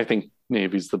no, I think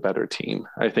Navy's the better team.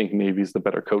 I think Navy's the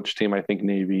better coach team. I think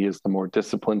Navy is the more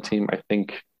disciplined team. I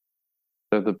think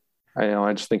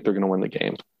I just think they're going to win the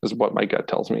game is what my gut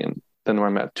tells me. And then when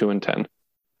I'm at 2-10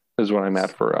 is what I'm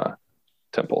at for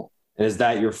Temple. And is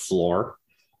that your floor?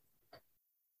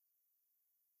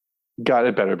 God,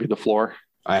 it better be the floor.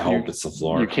 I hope it's the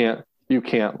floor. You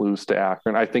can't lose to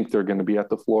Akron. I think they're going to be at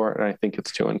the floor, and I think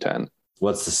it's 2-10.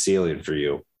 What's the ceiling for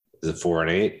you? Is it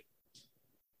 4-8,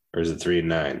 or is it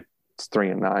 3-9? It's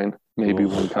 3-9. Maybe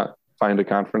find a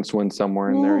conference win somewhere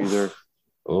in there, either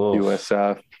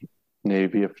USF,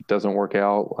 Navy. If it doesn't work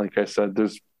out, like I said,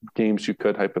 there's games you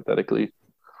could hypothetically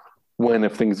win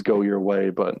if things go your way,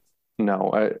 but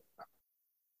no,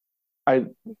 I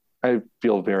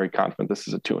feel very confident this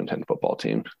is a 2-10 football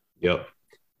team. Yep.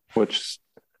 Which,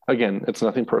 again, it's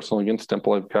nothing personal against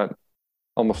Temple. I've got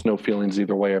almost no feelings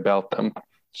either way about them.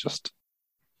 It's just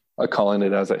a calling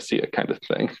it as I see it kind of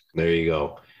thing. There you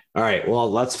go. All right. Well,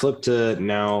 let's flip to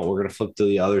now. We're going to flip to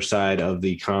the other side of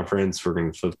the conference. We're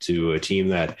going to flip to a team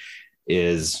that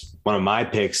is one of my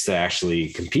picks to actually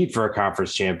compete for a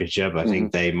conference championship. I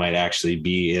think they might actually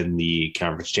be in the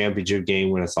conference championship game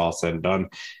when it's all said and done.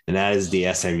 And that is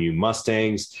the SMU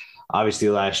Mustangs. Obviously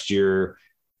last year,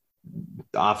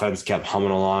 the offense kept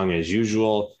humming along as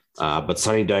usual. But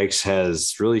Sonny Dykes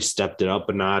has really stepped it up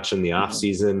a notch in the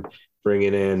offseason,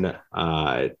 bringing in,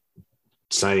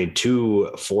 signing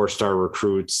 2 4-star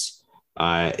recruits.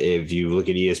 If you look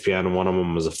at ESPN, one of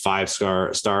them was a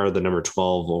 5-star, the number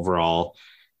 12 overall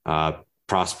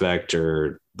prospect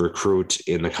or recruit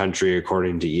in the country,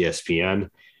 according to ESPN.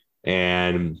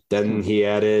 And then he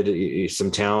added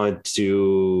some talent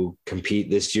to compete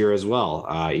this year as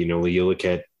well. You look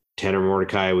at Tanner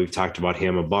Mordecai, we've talked about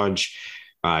him a bunch.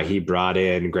 He brought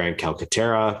in Grant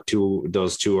Calcaterra.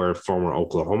 Those two are former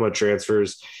Oklahoma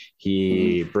transfers.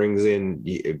 He brings in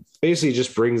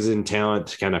talent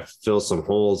to kind of fill some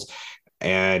holes,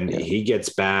 and he gets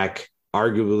back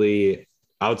arguably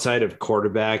outside of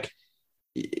quarterback.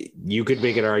 You could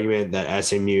make an argument that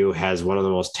SMU has one of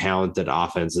the most talented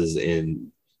offenses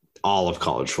in all of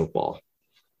college football.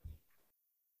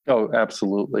 Oh,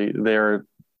 absolutely.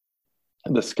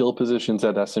 The skill positions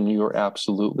at SMU are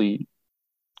absolutely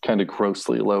kind of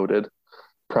grossly loaded.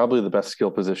 Probably the best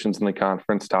skill positions in the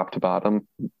conference, top to bottom.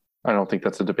 I don't think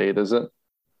that's a debate, is it?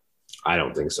 I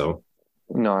don't think so.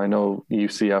 No, I know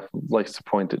UCF likes to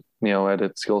point at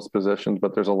its skills positions,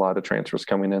 but there's a lot of transfers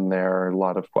coming in there, a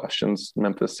lot of questions.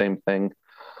 Memphis, same thing.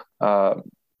 I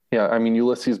mean,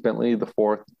 Ulysses Bentley, the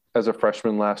fourth as a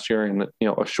freshman last year, and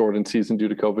a shortened season due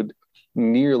to COVID,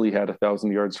 nearly had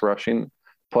 1,000 yards rushing,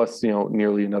 plus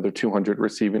nearly another 200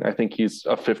 receiving. I think he's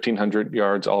a 1,500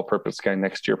 yards all-purpose guy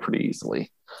next year pretty easily,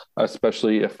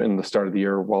 especially if in the start of the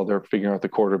year while they're figuring out the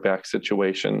quarterback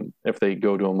situation, if they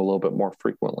go to him a little bit more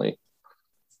frequently.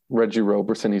 Reggie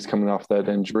Roberson, he's coming off that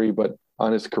injury, but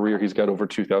on his career, he's got over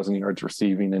 2,000 yards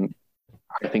receiving, and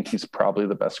I think he's probably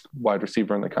the best wide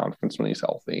receiver in the conference when he's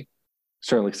healthy.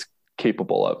 Certainly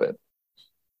capable of it,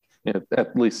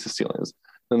 at least the ceiling is.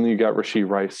 Then you got Rashee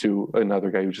Rice,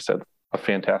 another guy who just had a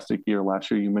fantastic year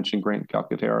last year. You mentioned Grant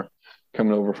Calcaterra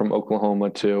coming over from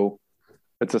Oklahoma too.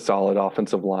 It's a solid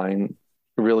offensive line.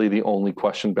 Really, the only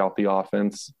question about the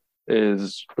offense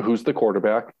is who's the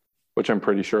quarterback, which I'm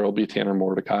pretty sure will be Tanner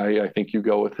Mordecai. I think you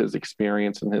go with his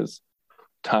experience and his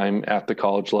time at the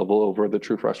college level over the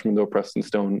true freshman, though Preston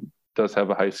Stone does have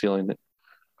a high ceiling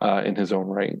in his own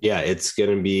right. Yeah, it's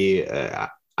going to be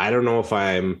I don't know if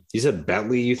you said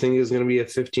Bentley you think is going to be a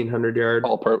 1,500 yard?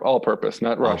 All purpose,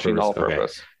 not rushing, all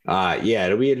purpose. Okay. Yeah,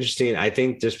 it'll be interesting. I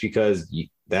think just because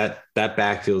that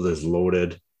backfield is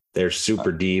loaded. They're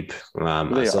super deep.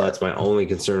 That's my only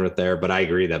concern with there, but I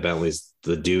agree that Bentley's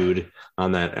the dude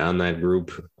on that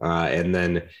group. And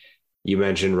then you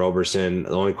mentioned Roberson.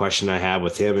 The only question I have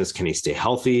with him is, can he stay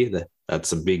healthy?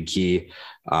 That's a big key.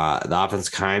 The offense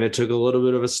kind of took a little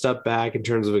bit of a step back in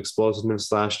terms of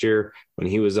explosiveness last year when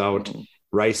he was out. Mm-hmm.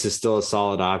 Rice is still a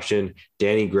solid option.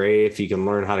 Danny Gray, if he can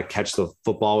learn how to catch the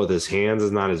football with his hands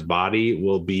and not his body,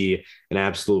 will be an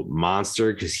absolute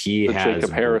monster because he has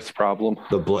Jacob Harris problem.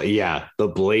 The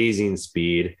blazing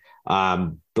speed.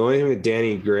 The only thing with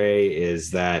Danny Gray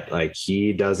is that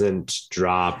he doesn't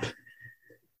drop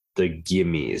the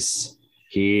gimmies.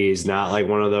 He's not like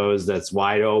one of those that's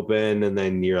wide open and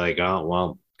then you're like, oh,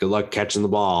 well, good luck catching the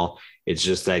ball. It's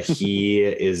just that he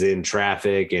is in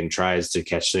traffic and tries to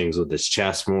catch things with his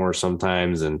chest more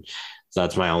sometimes. And so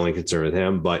that's my only concern with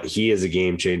him, but he is a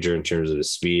game changer in terms of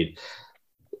his speed.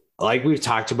 Like we've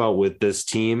talked about with this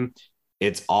team,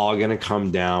 it's all going to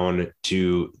come down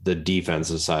to the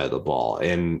defensive side of the ball.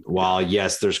 And while,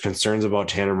 yes, there's concerns about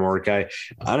Tanner Mordecai,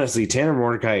 honestly, Tanner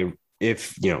Mordecai,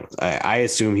 I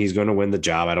assume he's going to win the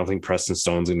job. I don't think Preston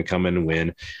Stone's going to come in and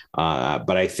win.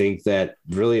 But I think that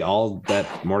really all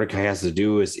that Mordecai has to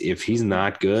do is, if he's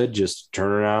not good, just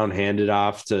turn around, hand it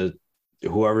off to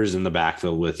whoever's in the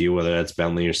backfield with you, whether that's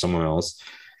Bentley or someone else,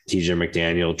 TJ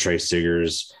McDaniel, Trey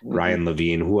Siggers, Ryan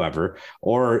Levine, whoever,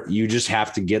 or you just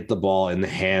have to get the ball in the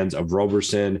hands of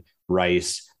Roberson,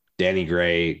 Rice, Danny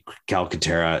Gray,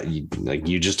 Calcaterra.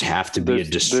 You just have to be a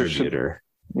distributor.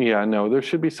 There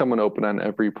should be someone open on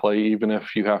every play, even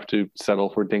if you have to settle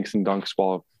for dinks and dunks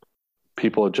while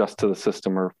people adjust to the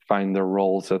system or find their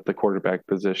roles at the quarterback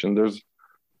position.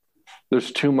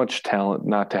 There's too much talent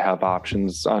not to have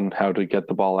options on how to get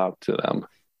the ball out to them,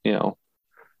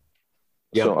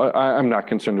 Yep. So I'm not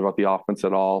concerned about the offense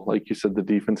at all. Like you said, the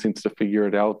defense needs to figure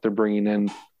it out. They're bringing in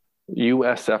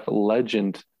USF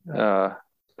legend,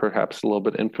 perhaps a little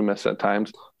bit infamous at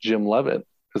times, Jim Leavitt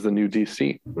as the new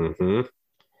DC. Mm-hmm.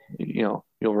 You'll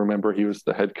remember he was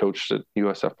the head coach at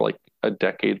USF for like a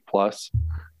decade plus,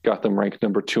 got them ranked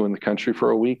number 2 in the country for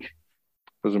a week.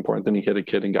 It was important. Then he hit a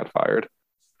kid and got fired.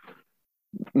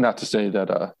 Not to say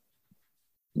that,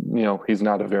 he's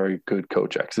not a very good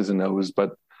coach, X's and O's,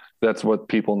 but that's what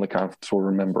people in the conference will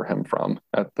remember him from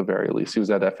at the very least. He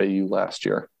was at FAU last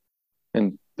year,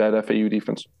 and that FAU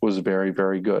defense was very,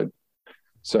 very good.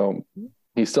 So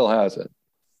he still has it.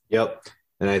 Yep.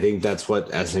 And I think that's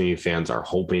what SMU fans are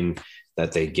hoping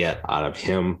that they get out of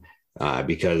him,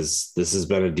 because this has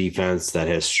been a defense that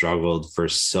has struggled for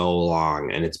so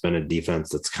long. And it's been a defense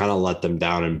that's kind of let them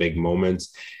down in big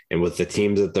moments. And with the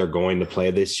teams that they're going to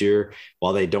play this year,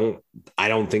 while I don't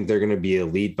think they're going to be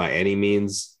elite by any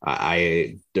means.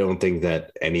 I don't think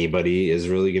that anybody is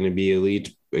really going to be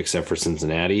elite except for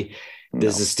Cincinnati. No.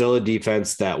 This is still a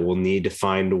defense that will need to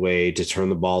find a way to turn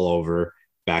the ball over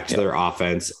back to their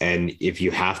offense. And if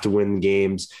you have to win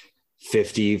games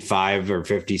 55 or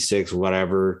 56,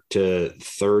 whatever, to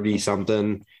 30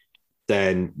 something,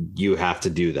 then you have to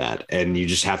do that. And you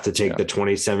just have to take the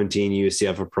 2017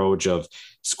 UCF approach of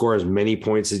score as many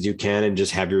points as you can and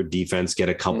just have your defense get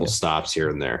a couple stops here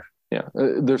and there. Yeah.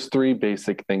 There's 3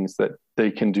 basic things that they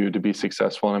can do to be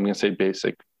successful. And I'm going to say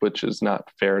basic, which is not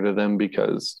fair to them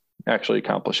because actually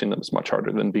accomplishing them is much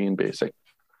harder than being basic.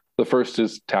 The first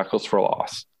is tackles for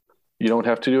loss. You don't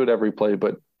have to do it every play,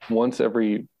 but once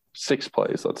every 6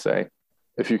 plays, let's say,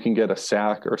 if you can get a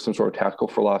sack or some sort of tackle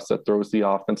for loss that throws the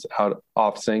offense out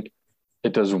off sync,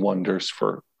 it does wonders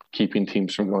for keeping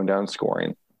teams from going down and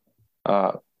scoring.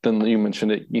 Then you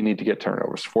mentioned it, you need to get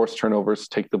turnovers, force turnovers,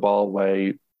 take the ball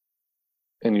away,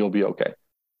 and you'll be okay.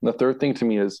 And the third thing to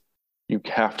me is you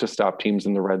have to stop teams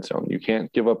in the red zone. You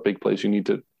can't give up big plays. You need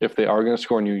to, if they are going to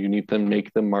score on you, you need to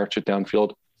make them march it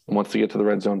downfield. And once they get to the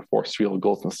red zone, force field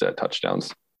goals instead of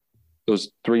touchdowns.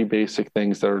 Those 3 basic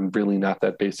things that are really not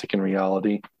that basic in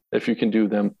reality. If you can do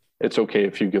them, it's okay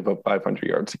if you give up 500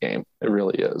 yards a game. It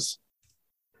really is.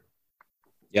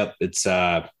 Yep.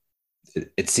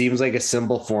 It seems like a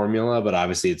simple formula, but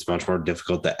obviously it's much more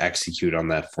difficult to execute on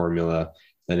that formula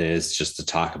than it is just to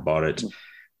talk about it.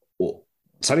 Well,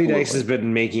 Sonny Dykes has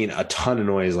been making a ton of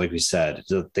noise, like we said.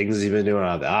 The things he's been doing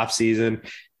on the offseason.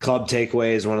 Club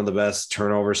takeaway is one of the best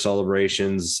turnover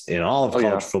celebrations in all of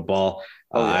college football.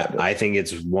 I think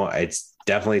it's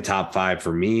definitely top 5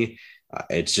 for me.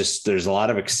 It's just there's a lot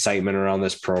of excitement around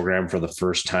this program for the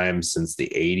first time since the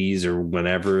 80s or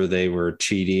whenever they were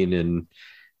cheating and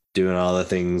doing all the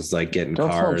things like getting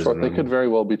cars. They could very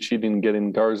well be cheating and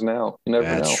getting cars now. You never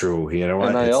know. That's true. You know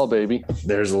what? NIL, baby.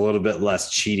 There's a little bit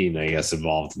less cheating, I guess,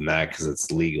 involved in that because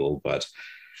it's legal. But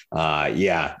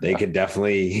they could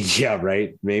definitely,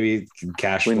 right? Maybe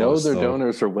cash flow. We know their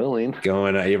donors are willing.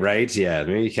 Going, right? Yeah,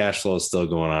 maybe cash flow is still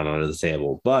going on under the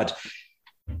table. But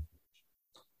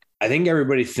I think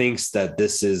everybody thinks that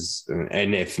this is,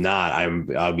 and if not,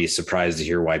 I'll be surprised to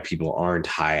hear why people aren't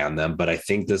high on them. But I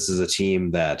think this is a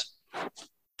team that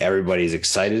everybody's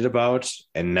excited about.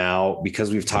 And now,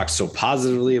 because we've talked so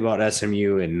positively about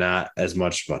SMU and not as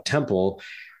much about Temple,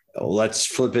 let's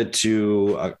flip it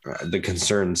to the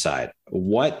concern side.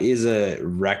 What is a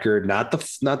record? Not the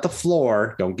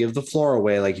floor. Don't give the floor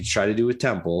away like you try to do with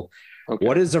Temple. Okay.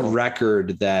 What is a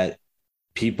record that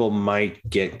people might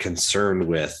get concerned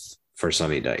with for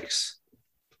Sonny Dykes?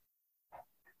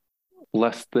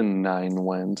 Less than 9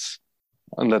 wins.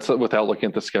 And that's without looking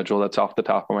at the schedule. That's off the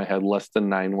top of my head, less than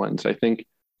 9 wins. I think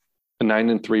a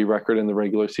 9-3 record in the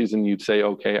regular season, you'd say,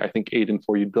 okay. I think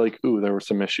 8-4, you'd be like, ooh, there were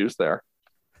some issues there.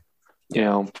 You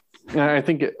know, and I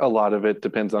think a lot of it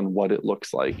depends on what it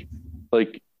looks like.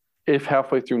 Like if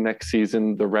halfway through next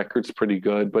season, the record's pretty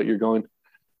good, but you're going,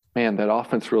 man, that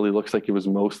offense really looks like it was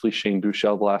mostly Shane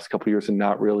Buechele the last couple of years and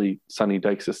not really Sonny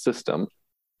Dykes' system.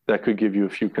 That could give you a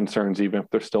few concerns, even if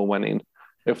they're still winning.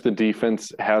 If the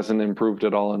defense hasn't improved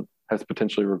at all and has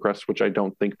potentially regressed, which I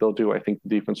don't think they'll do, I think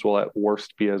the defense will at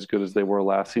worst be as good as they were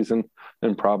last season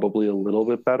and probably a little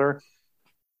bit better.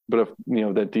 But if,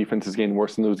 that defense is getting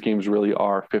worse and those games really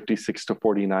are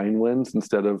 56-49 wins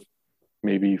instead of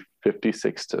maybe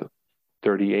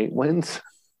 56-38 wins,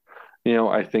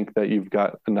 I think that you've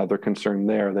got another concern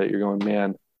there that you're going,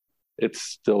 man, it's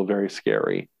still very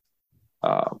scary.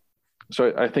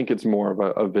 So I think it's more of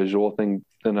a visual thing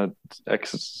than a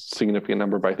significant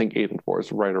number, but I think 8-4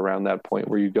 is right around that point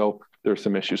where you go, there's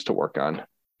some issues to work on.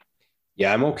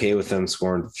 Yeah, I'm okay with them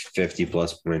scoring 50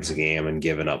 plus points a game and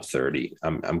giving up 30.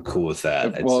 I'm cool with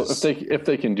that. If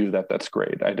they can do that, that's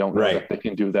great. I don't know if they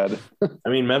can do that. I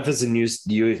mean, Memphis and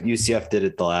UCF did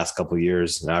it the last couple of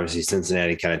years, and obviously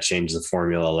Cincinnati kind of changed the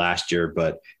formula last year.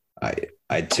 But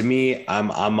to me,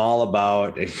 I'm all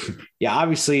about. Yeah,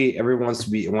 obviously everyone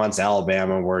wants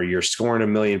Alabama, where you're scoring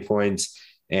 1 million points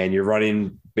and you're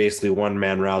running basically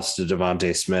one-man routes to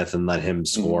Devontae Smith and let him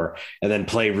score, and then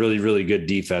play really, really good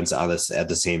defense on this at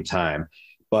the same time.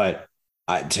 But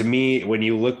to me, when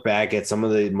you look back at some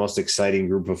of the most exciting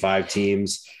Group of 5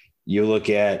 teams, you look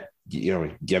at,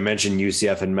 you mentioned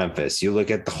UCF and Memphis. You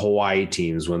look at the Hawaii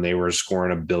teams when they were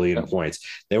scoring 1 billion points.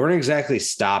 They weren't exactly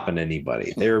stopping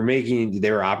anybody. They were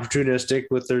opportunistic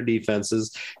with their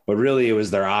defenses, but really it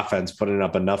was their offense putting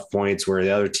up enough points where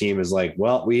the other team is like,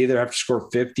 well, we either have to score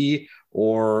 50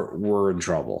 or we're in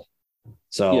trouble.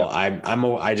 So I'm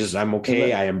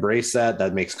okay. I embrace that.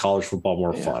 That makes college football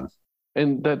more fun.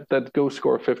 And that go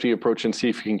score 50 approach and see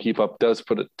if you can keep up does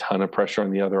put a ton of pressure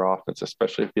on the other offense,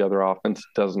 especially if the other offense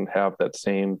doesn't have that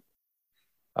same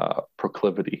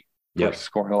proclivity for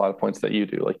scoring a lot of points that you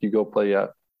do. Like you go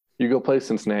play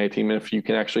Cincinnati team, and if you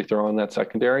can actually throw on that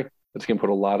secondary, it's going to put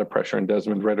a lot of pressure on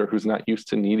Desmond Ridder, who's not used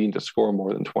to needing to score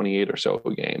more than 28 or so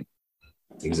a game.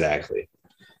 Exactly.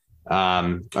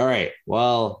 All right.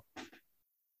 Well,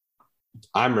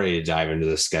 I'm ready to dive into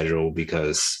the schedule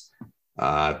because,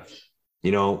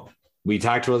 we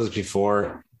talked about this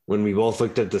before. When we both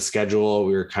looked at the schedule,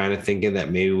 we were kind of thinking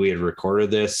that maybe we had recorded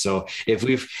this. So if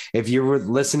you were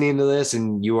listening to this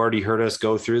and you already heard us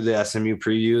go through the SMU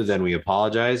preview, then we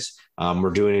apologize.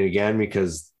 We're doing it again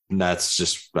because that's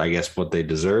just, I guess, what they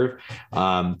deserve.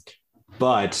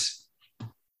 But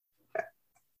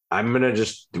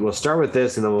we'll start with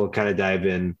this and then we'll kind of dive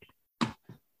in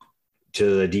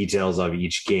to the details of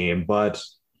each game. But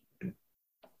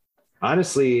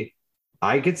honestly,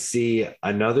 I could see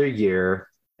another year.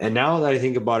 And now that I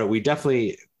think about it, we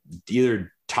definitely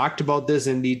either talked about this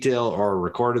in detail or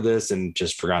recorded this and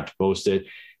just forgot to post it,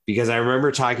 because I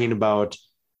remember talking about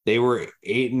they were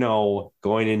 8-0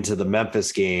 going into the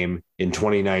Memphis game in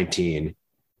 2019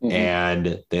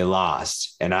 and they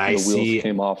lost. And I see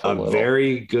a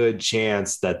very good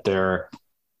chance that they're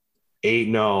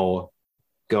 8-0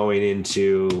 going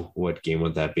into, what game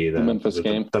would that be? The Memphis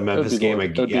game. The Memphis game.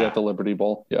 It would be at the Liberty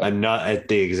Bowl. Yeah. And not at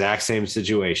the exact same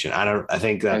situation. I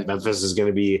think that Memphis is going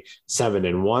to be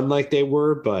 7-1 like they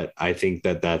were, but I think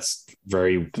that that's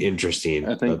very interesting.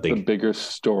 I think the bigger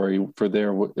story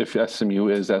for if SMU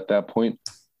is at that point,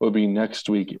 would be next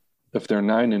week if they're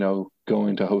 9-0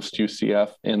 going to host UCF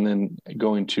and then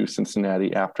going to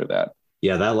Cincinnati after that.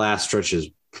 Yeah, that last stretch is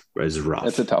rough.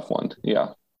 It's a tough one.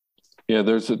 Yeah. Yeah,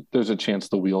 there's a chance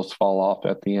the wheels fall off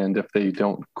at the end if they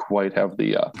don't quite have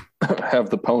the have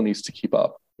the ponies to keep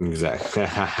up. Exactly.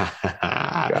 Look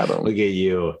at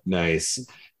you. Nice.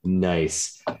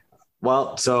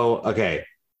 Well, so okay.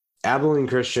 Abilene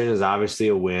Christian is obviously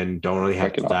a win. Don't really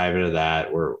have to dive into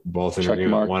that. We're both in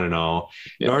agreement 1-0.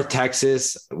 Yeah. North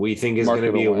Texas, we think is going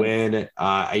to be a win.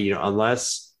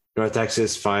 Unless North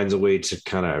Texas finds a way to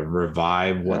kind of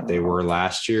revive what they were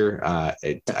last year. I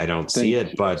don't see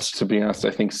it, but to be honest,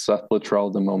 I think Seth Luttrell,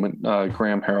 the moment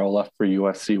Graham Harrell left for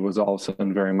USC, was all of a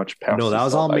sudden very much past. No, that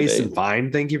was all Mason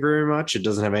Fine. Thank you very much. It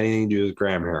doesn't have anything to do with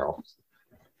Graham Harrell.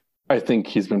 I think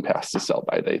he's been past the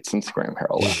sell-by date since Graham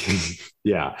Harrell left.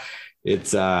 Yeah.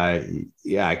 It's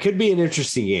it could be an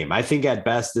interesting game. I think at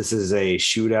best this is a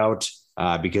shootout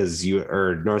because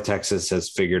North Texas has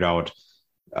figured out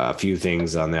a few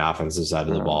things on the offensive side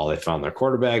of the ball. They found their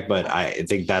quarterback, but I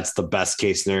think that's the best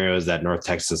case scenario, is that North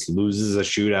Texas loses a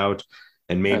shootout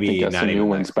and maybe not even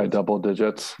wins by double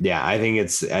digits. Yeah, I think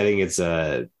it's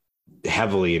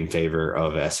heavily in favor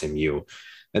of SMU.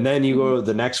 And then you go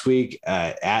the next week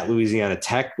at Louisiana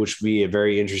Tech, which would be a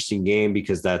very interesting game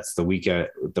because that's the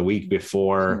week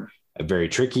before, a very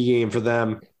tricky game for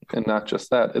them. And not just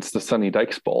that, it's the Sonny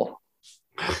Dykes Bowl.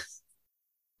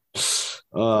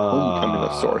 Homecoming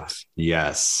of sorts.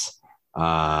 Yes.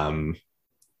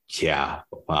 Yeah.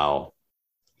 Wow.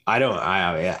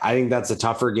 I think that's a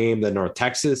tougher game than North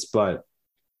Texas, but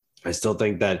I still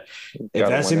think that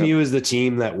if SMU is the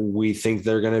team that we think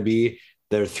they're going to be,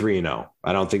 they're 3-0.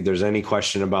 I don't think there's any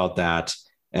question about that.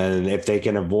 And if they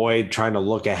can avoid trying to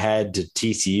look ahead to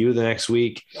TCU the next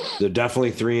week, they're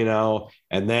definitely 3-0.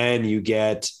 And then you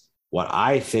get what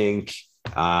I think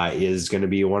is going to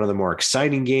be one of the more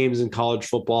exciting games in college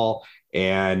football.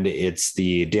 And it's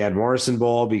the Dan Morrison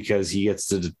Bowl, because he gets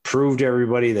to prove to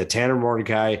everybody that Tanner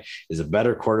Mordecai is a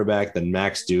better quarterback than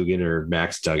Max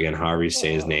Duggan, however you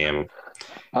say his name.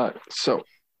 So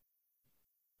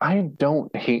I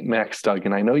don't hate Max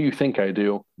Duggan. I know you think I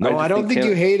do. No, I don't think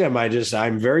you hate him.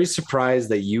 I'm very surprised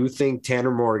that you think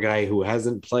Tanner Mordecai, who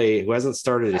hasn't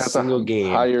started a single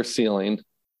game, higher ceiling.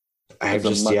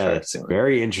 It's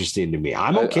very interesting to me.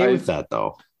 I'm okay with that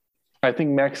though. I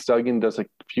think Max Duggan does a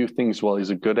few things well.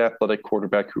 He's a good athletic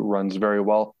quarterback who runs very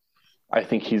well. I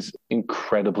think he's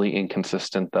incredibly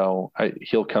inconsistent though.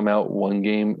 He'll come out one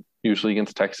game, usually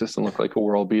against Texas, and look like a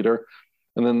world beater.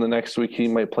 And then the next week he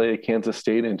might play at Kansas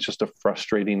State, and it's just a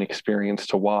frustrating experience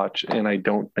to watch. And I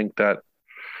don't think that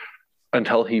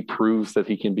until he proves that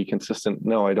he can be consistent,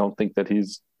 I don't think that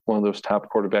he's one of those top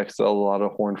quarterbacks that a lot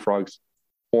of Horned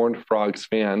Frogs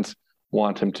fans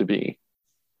want him to be.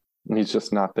 And he's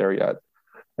just not there yet.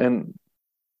 And,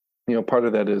 part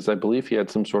of that is I believe he had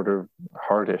some sort of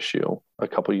heart issue a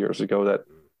couple years ago that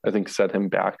I think set him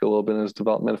back a little bit in his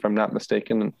development, if I'm not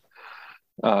mistaken.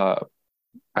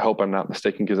 I hope I'm not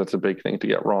mistaken, because that's a big thing to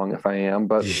get wrong if I am.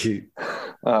 But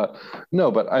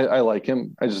no, but I like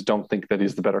him. I just don't think that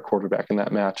he's the better quarterback in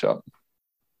that matchup.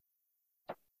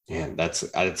 Yeah, that's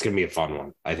going to be a fun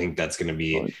one. I think that's going to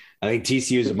be – I think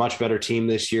TCU is a much better team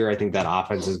this year. I think that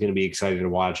offense is going to be exciting to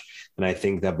watch. And I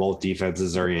think that both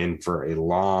defenses are in for a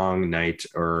long night,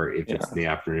 or if it's in the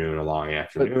afternoon, a long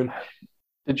afternoon. But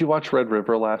did you watch Red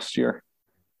River last year?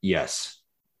 Yes.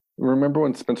 Remember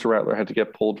when Spencer Rattler had to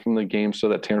get pulled from the game so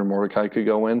that Tanner Mordecai could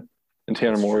go in? And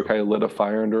Tanner Mordecai lit a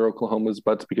fire under Oklahoma's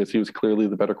butts because he was clearly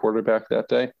the better quarterback that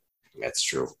day. That's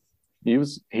true.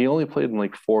 He only played in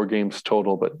like 4 games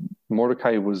total, but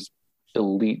Mordecai was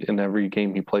elite in every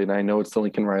game he played. And I know it's the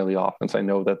Lincoln Riley offense. I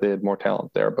know that they had more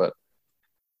talent there, but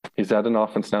He's at an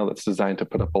offense now that's designed to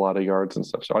put up a lot of yards and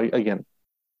stuff. So again,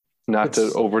 not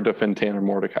to over defend Tanner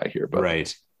Mordecai here, but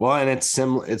right. Well, and it's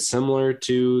similar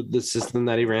to the system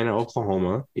that he ran at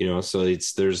Oklahoma, so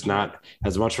there's not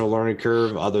as much of a learning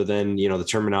curve other than, the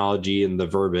terminology and the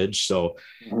verbiage. So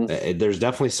there's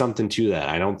definitely something to that.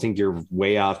 I don't think you're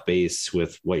way off base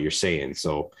with what you're saying.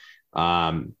 So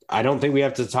I don't think we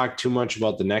have to talk too much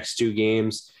about the next two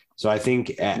games. So I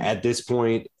think at this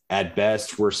point, at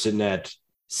best, we're sitting at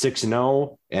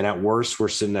 6-0, and at worst, we're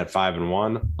sitting at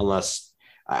 5-1, unless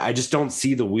I just don't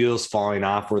see the wheels falling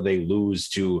off where they lose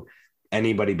to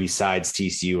anybody besides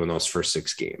TCU in those first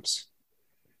 6 games.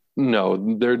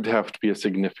 No, there'd have to be a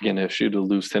significant issue to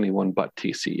lose to anyone but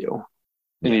TCU.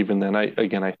 And even then, I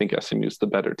think SMU is the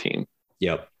better team.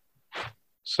 Yep.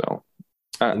 So,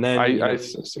 and then I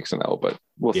 6-0, but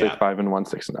we'll say 5-1,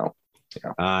 6-0.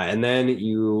 Yeah. And then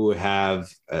you have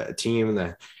a team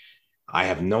that I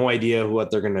have no idea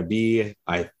what they're going to be.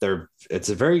 It's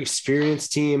a very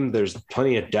experienced team. There's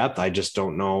plenty of depth. I just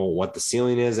don't know what the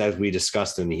ceiling is, as we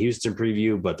discussed in the Houston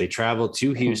preview, but they travel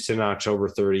to Houston October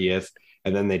 30th,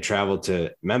 and then they travel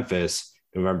to Memphis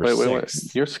November 6th.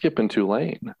 Wait. You're skipping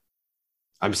Tulane.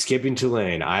 I'm skipping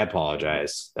Tulane. I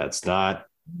apologize. That's not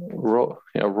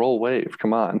roll wave.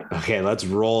 Come on. Okay, let's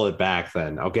roll it back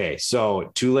then. Okay,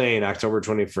 so Tulane, October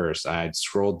 21st. I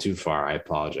scrolled too far. I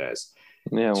apologize.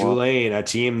 Yeah, Tulane, a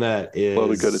team that is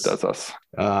slowly good it does us.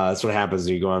 That's what happens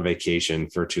when you go on vacation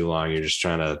for too long. You're just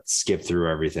trying to skip through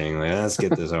everything. Like, let's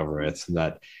get this over with.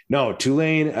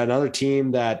 Tulane, another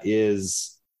team that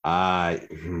is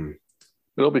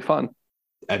it'll be fun.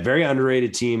 A very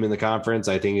underrated team in the conference.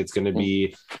 I think it's going to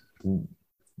be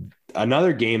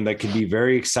another game that could be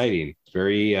very exciting,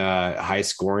 very high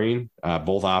scoring.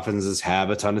 Both offenses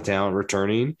have a ton of talent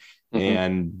returning.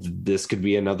 And this could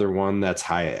be another one that's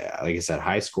high, like I said,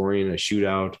 high scoring, a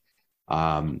shootout.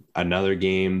 Another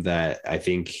game that I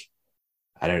think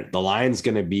the line's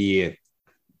going to be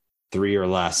 3 or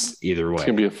less either way.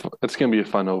 It's going to be a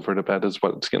fun over to bet is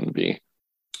what it's going to be.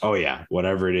 Oh yeah.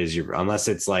 Whatever it is, unless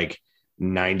it's like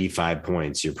 95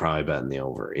 points, you're probably betting the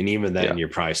over. And even then you're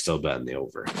probably still betting the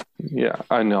over. Yeah,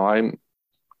 I know.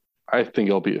 I think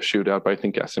it'll be a shootout, but I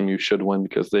think SMU should win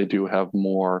because they do have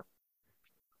a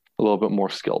little bit more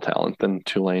skill talent than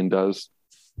Tulane does,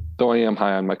 though I am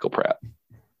high on Michael Pratt.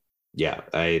 Yeah,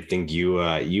 I think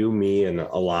you, me, and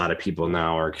a lot of people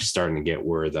now are starting to get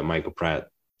word that Michael Pratt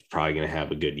is probably going to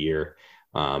have a good year.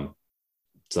 So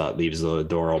that leaves the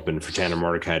door open for Tanner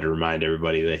Mordecai to remind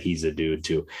everybody that he's a dude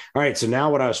too. All right, so now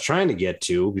what I was trying to get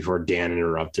to before Dan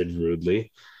interrupted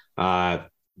rudely,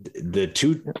 there's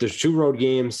 2 road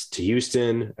games to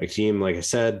Houston, a team, like I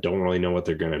said, don't really know what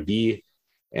they're going to be.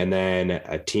 And then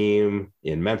a team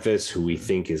in Memphis who we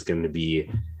think is going to be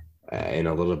in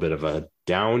a little bit of a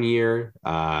down year.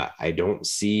 I don't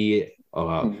see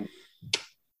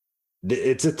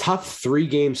it's a tough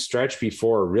 3-game stretch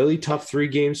before a really tough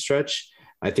 3-game stretch.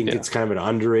 I think it's kind of an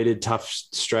underrated tough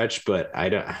stretch, but I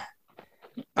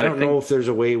don't know if there's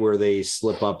a way where they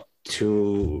slip up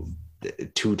two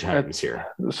times here.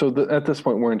 So at this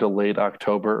point, we're into late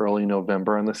October, early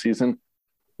November in the season.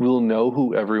 We'll know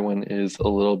who everyone is a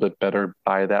little bit better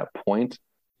by that point.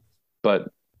 But,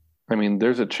 I mean,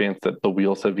 there's a chance that the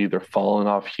wheels have either fallen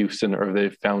off Houston or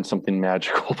they've found something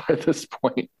magical by this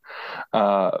point.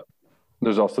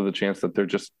 There's also the chance that they're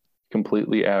just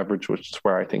completely average, which is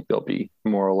where I think they'll be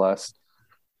more or less.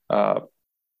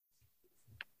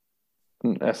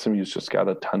 SMU's just got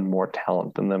a ton more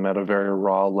talent than them at a very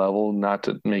raw level, not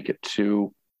to make it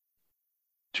too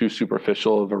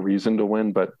superficial of a reason to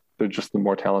win, but they're just the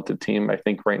more talented team. I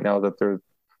think right now that they're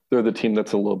the team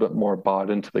that's a little bit more bought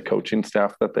into the coaching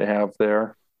staff that they have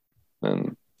there,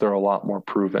 and they're a lot more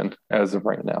proven as of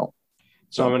right now.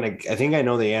 So I think I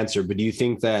know the answer, but do you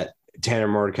think that Tanner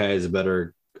Mordecai is a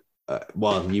better?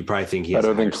 You probably think he's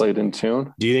better than Clayton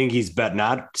Tune. Do you think he's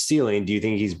not stealing? Do you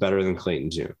think he's better than Clayton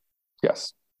Tune?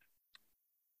 Yes.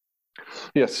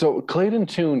 Yes. So Clayton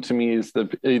Tune to me is the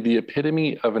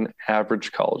epitome of an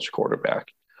average college quarterback.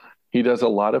 He does a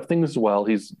lot of things well.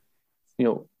 He's,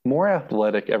 more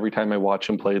athletic every time I watch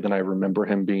him play than I remember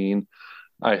him being.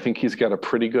 I think he's got a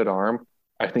pretty good arm.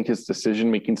 I think his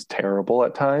decision-making is terrible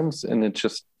at times, and it's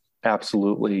just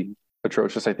absolutely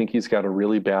atrocious. I think he's got a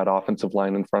really bad offensive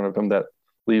line in front of him that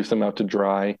leaves him out to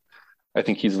dry. I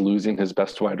think he's losing his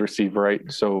best wide receiver,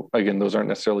 right? So, again, those aren't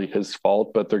necessarily his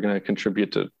fault, but they're going to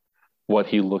contribute to what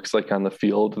he looks like on the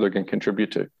field. They're going to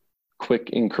contribute to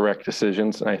quick, incorrect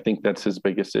decisions. And I think that's his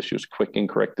biggest issue is quick,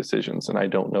 incorrect decisions. And I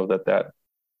don't know that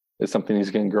is something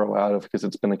he's going to grow out of because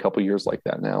it's been a couple years like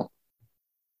that now.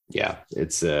 Yeah,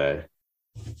 it's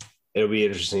it'll be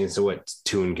interesting to see what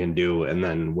Toon can do. And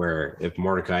then where, if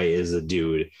Mordecai is a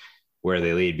dude, where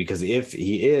they lead, because if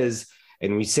he is,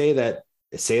 and we say that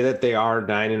they are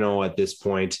 9-0 at this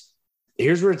point,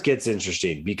 here's where it gets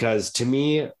interesting, because to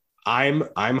me, I'm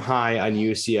high on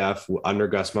UCF under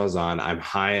Gus Malzahn. I'm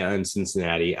high on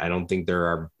Cincinnati. I don't think there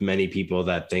are many people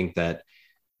that think that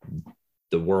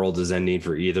the world is ending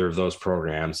for either of those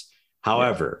programs.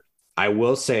 However, I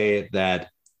will say that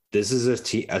this is a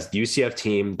UCF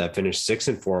team that finished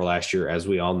 6-4 last year, as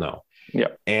we all know. Yeah.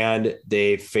 And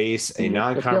they face a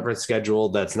non-conference schedule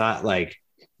that's not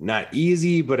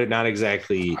easy, but not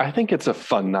exactly. I think it's a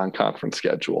fun non-conference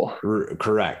schedule.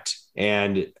 Correct.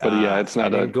 And but it's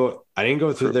not. I didn't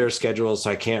go through their schedule, so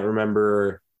I can't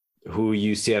remember who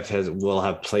UCF will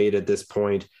have played at this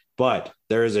point. But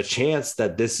there is a chance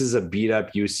that this is a beat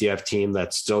up UCF team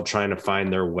that's still trying to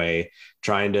find their way,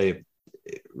 trying to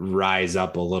rise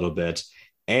up a little bit.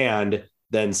 And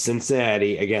then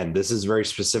Cincinnati, again, this is a very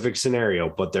specific scenario,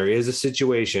 but there is a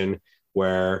situation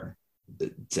where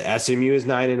SMU is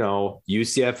 9-0,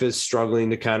 UCF is struggling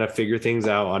to kind of figure things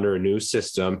out under a new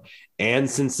system, and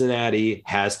Cincinnati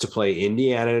has to play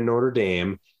Indiana and Notre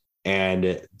Dame,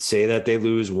 and say that they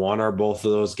lose one or both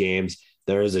of those games.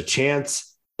 There is a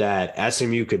chance that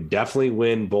SMU could definitely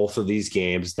win both of these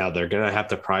games. Now they're going to have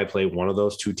to probably play one of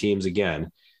those two teams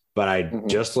again. But I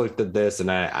just looked at this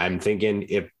and I'm thinking,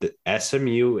 if the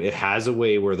SMU, it has a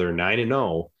way where they're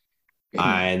 9-0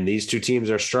 and these two teams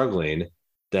are struggling,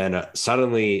 then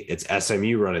suddenly it's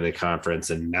SMU running the conference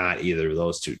and not either of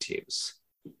those two teams.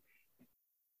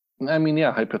 I mean,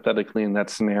 yeah, hypothetically in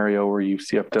that scenario where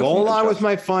UCF doesn't go along with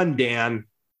my fun, Dan.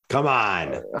 Come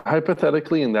on.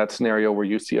 Hypothetically in that scenario where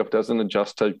UCF doesn't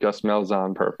adjust to Gus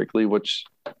Malzahn perfectly, which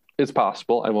is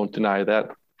possible. I won't deny that.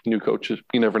 New coaches,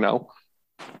 you never know.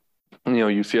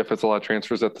 UCF has a lot of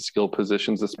transfers at the skill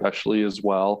positions, especially as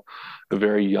well. A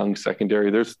very young secondary.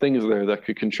 There's things there that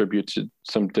could contribute to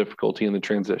some difficulty in the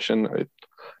transition.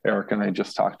 Eric and I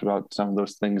just talked about some of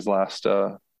those things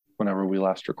whenever we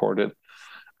last recorded.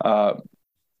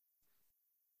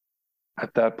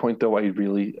 At that point, though, I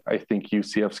think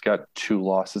UCF's got 2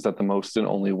 losses at the most and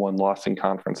only 1 loss in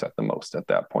conference at the most at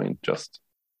that point, just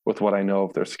with what I know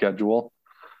of their schedule.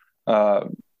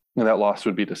 And that loss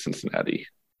would be to Cincinnati,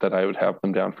 that I would have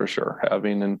them down for sure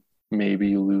having, and maybe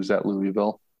you lose at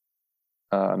Louisville,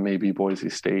 maybe Boise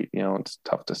State. It's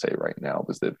tough to say right now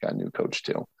because they've got a new coach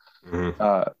too.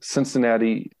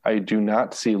 Cincinnati, I do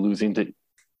not see losing to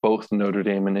both Notre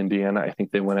Dame and Indiana. I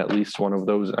think they win at least one of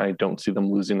those, and I don't see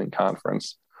them losing in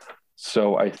conference.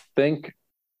 So I think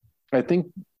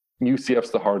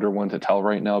UCF's the harder one to tell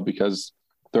right now because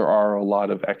there are a lot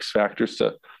of X factors.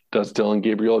 Does Dylan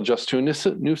Gabriel adjust to a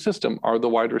new system? Are the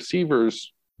wide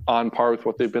receivers on par with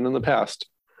what they've been in the past?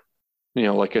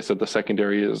 Like I said, the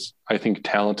secondary is, I think,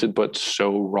 talented, but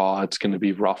so raw, it's going to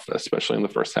be rough, especially in the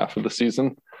first half of the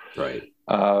season. Right.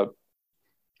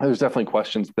 There's definitely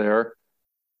questions there.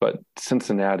 But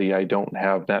Cincinnati, I don't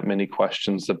have that many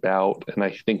questions about, and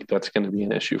I think that's going to be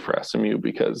an issue for SMU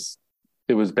because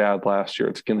it was bad last year.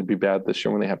 It's going to be bad this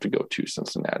year when they have to go to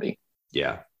Cincinnati.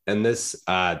 Yeah, and this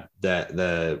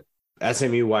the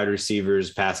SMU wide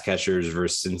receivers, pass catchers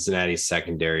versus Cincinnati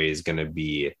secondary is going to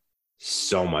be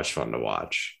so much fun to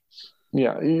watch.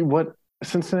 Yeah, what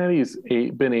Cincinnati's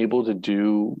been able to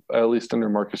do, at least under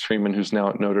Marcus Freeman, who's now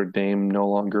at Notre Dame, no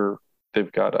longer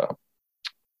they've got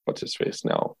what's his face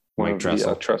now? Mike Tressel.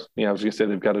 I was going to say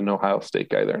they've got an Ohio State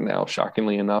guy there now,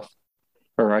 shockingly enough.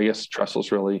 Or I guess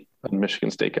Tressel's really a Michigan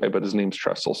State guy, but his name's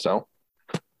Tressel, so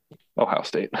Ohio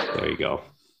State. There you go.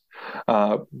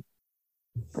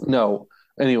 No.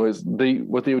 Anyways,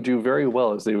 what they would do very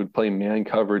well is they would play man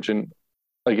coverage and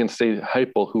against say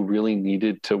Heupel, who really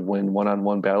needed to win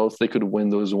one-on-one battles. They could win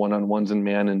those one-on-ones in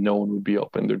man and no one would be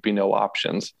open. There'd be no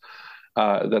options.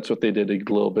 That's what they did a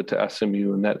little bit to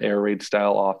SMU, and that air raid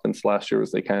style offense last year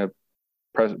was they kind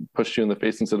of pushed you in the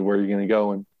face and said, where are you going to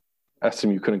go? And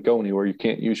SMU couldn't go anywhere. You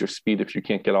can't use your speed if you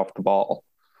can't get off the ball.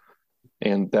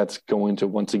 And that's going to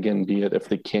once again be it. If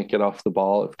they can't get off the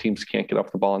ball, if teams can't get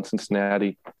off the ball in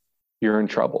Cincinnati, you're in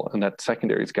trouble. And that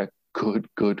secondary's got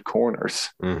good corners.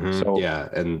 So yeah,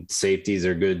 and safeties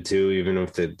are good too. Even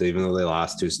though they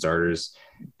lost 2 starters,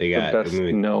 they got the best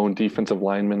known defensive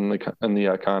linemen in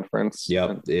the conference.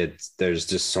 Yep, there's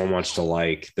just so much to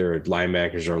like. Their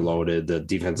linebackers are loaded. The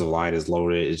defensive line is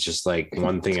loaded. It's just like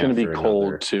one thing. It's going to be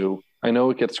cold too. I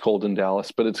know it gets cold in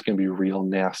Dallas, but it's going to be real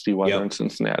nasty weather in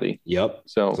Cincinnati. Yep.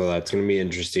 So that's going to be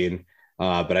interesting.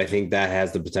 But I think that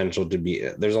has the potential to be.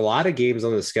 There's a lot of games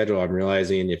on the schedule. I'm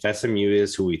realizing if SMU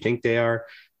is who we think they are,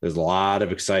 There's a lot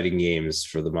of exciting games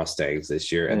for the Mustangs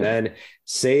this year. And then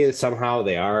say somehow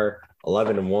they are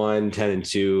 11-1,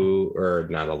 10-2, or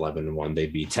not 11-1,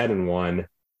 they'd be 10-1,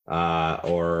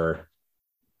 or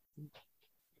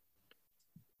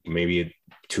maybe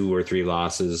 2 or 3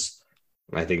 losses.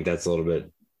 I think that's a little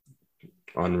bit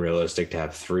unrealistic to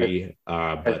have 3,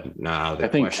 but not. I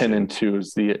think 10-2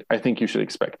 is I think you should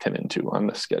expect 10-2 on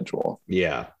the schedule.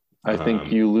 Yeah. I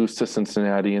think you lose to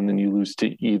Cincinnati and then you lose to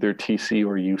either TC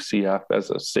or UCF as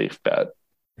a safe bet.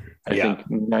 I think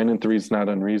 9-3 is not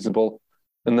unreasonable.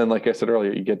 And then, like I said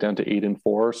earlier, you get down to 8-4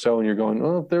 or so, and you're going,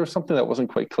 oh, there was something that wasn't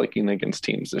quite clicking against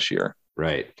teams this year.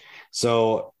 Right.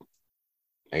 So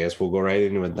I guess we'll go right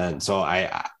into it then. So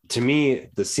to me,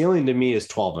 the ceiling to me is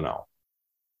 12-0.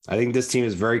 I think this team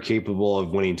is very capable of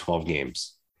winning 12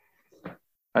 games.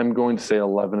 I'm going to say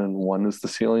 11-1 is the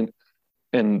ceiling.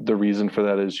 And the reason for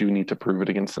that is you need to prove it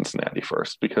against Cincinnati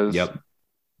first, because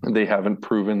they haven't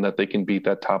proven that they can beat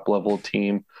that top level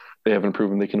team. They haven't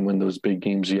proven they can win those big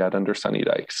games yet under Sonny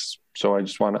Dykes. So I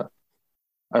just want to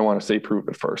say prove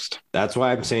it first. That's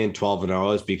why I'm saying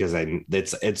 12-0 is because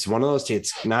it's one of those teams.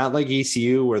 It's not like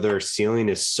ECU where their ceiling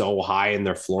is so high and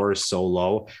their floor is so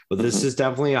low, but this is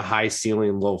definitely a high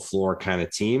ceiling, low floor kind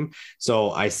of team.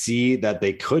 So I see that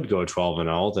they could go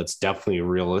 12-0. That's definitely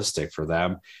realistic for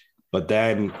them. But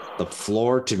then the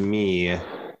floor to me,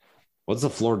 what's the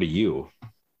floor to you?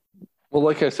 Well,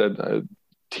 like I said,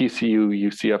 TCU,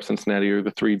 UCF, Cincinnati are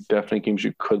the 3 definite games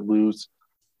you could lose.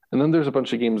 And then there's a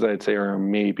bunch of games I'd say are a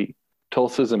maybe.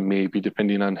 Tulsa's a maybe,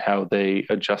 depending on how they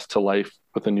adjust to life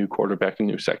with a new quarterback and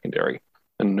new secondary.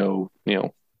 And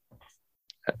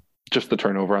just the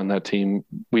turnover on that team.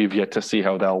 We've yet to see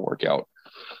how that'll work out.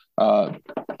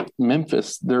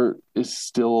 Memphis, there is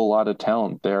still a lot of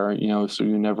talent there, so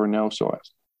you never know. So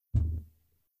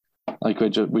like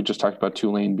we just talked about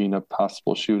Tulane being a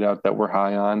possible shootout that we're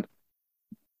high on.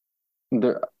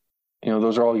 There,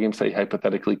 those are all games they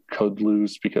hypothetically could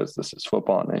lose because this is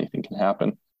football and anything can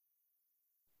happen.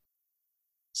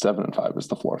 7-5 is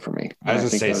the floor for me. I was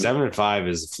going to say 7-5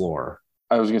 is the floor.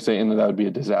 I was going to say, and that would be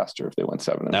a disaster if they went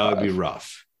 7-5. That would be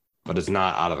rough, but it's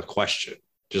not out of the question.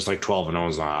 Just like 12-0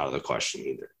 is not out of the question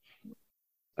either.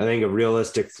 I think a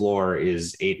realistic floor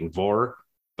is 8-4,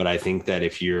 but I think that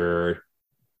if you're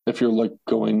like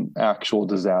going actual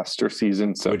disaster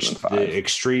season, 7-5. Which the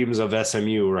extremes of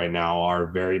SMU right now are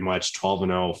very much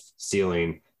 12-0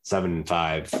 ceiling,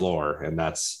 7-5 floor, and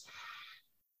that's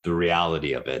the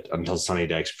reality of it until Sonny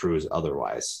Dykes proves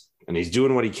otherwise. And he's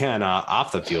doing what he can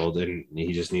off the field, and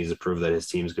he just needs to prove that his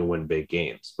team's going to win big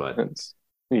games. But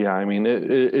yeah, I mean,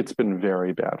 it's been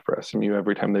very bad for SMU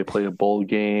every time they play a bowl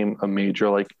game, a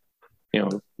major,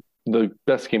 the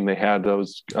best game they had that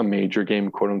was a major game,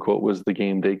 quote unquote, was the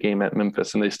game day game at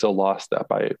Memphis, and they still lost that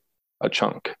by a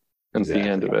chunk at the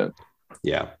end of it.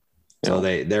 Yeah. So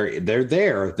they're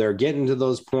there. They're getting to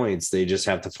those points. They just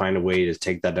have to find a way to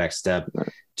take that next step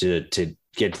to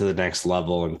get to the next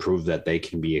level and prove that they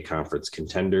can be a conference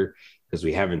contender, because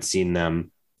we haven't seen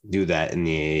them do that in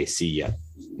the AAC yet.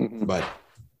 Mm-hmm. But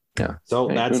yeah, so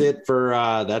that's it for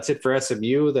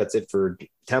SMU. That's it for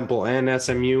Temple and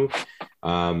SMU.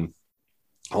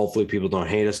 Hopefully people don't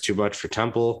hate us too much for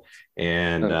Temple,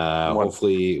 and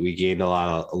hopefully we gained a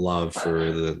lot of love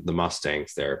for the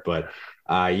Mustangs there. But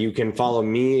you can follow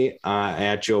me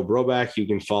at Joe Broback. You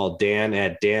can follow Dan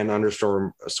at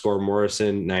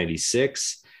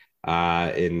Dan_Morrison96.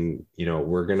 And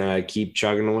we're gonna keep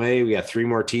chugging away. We got 3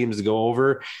 more teams to go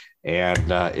over,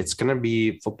 and it's gonna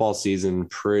be football season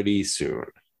pretty soon.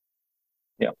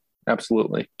 Yeah,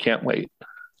 absolutely. Can't wait.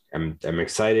 I'm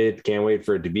excited. Can't wait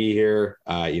for it to be here.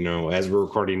 As we're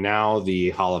recording now,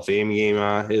 the Hall of Fame game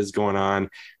is going on,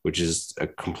 which is a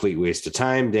complete waste of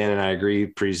time. Dan and I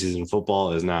agree. Preseason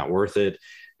football is not worth it.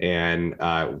 And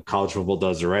college football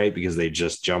does it right because they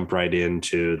just jump right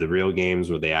into the real games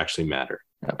where they actually matter.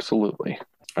 Absolutely.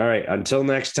 All right. Until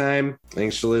next time,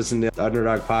 thanks for listening to the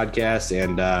Underdog Podcast,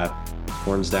 and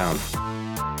horns down.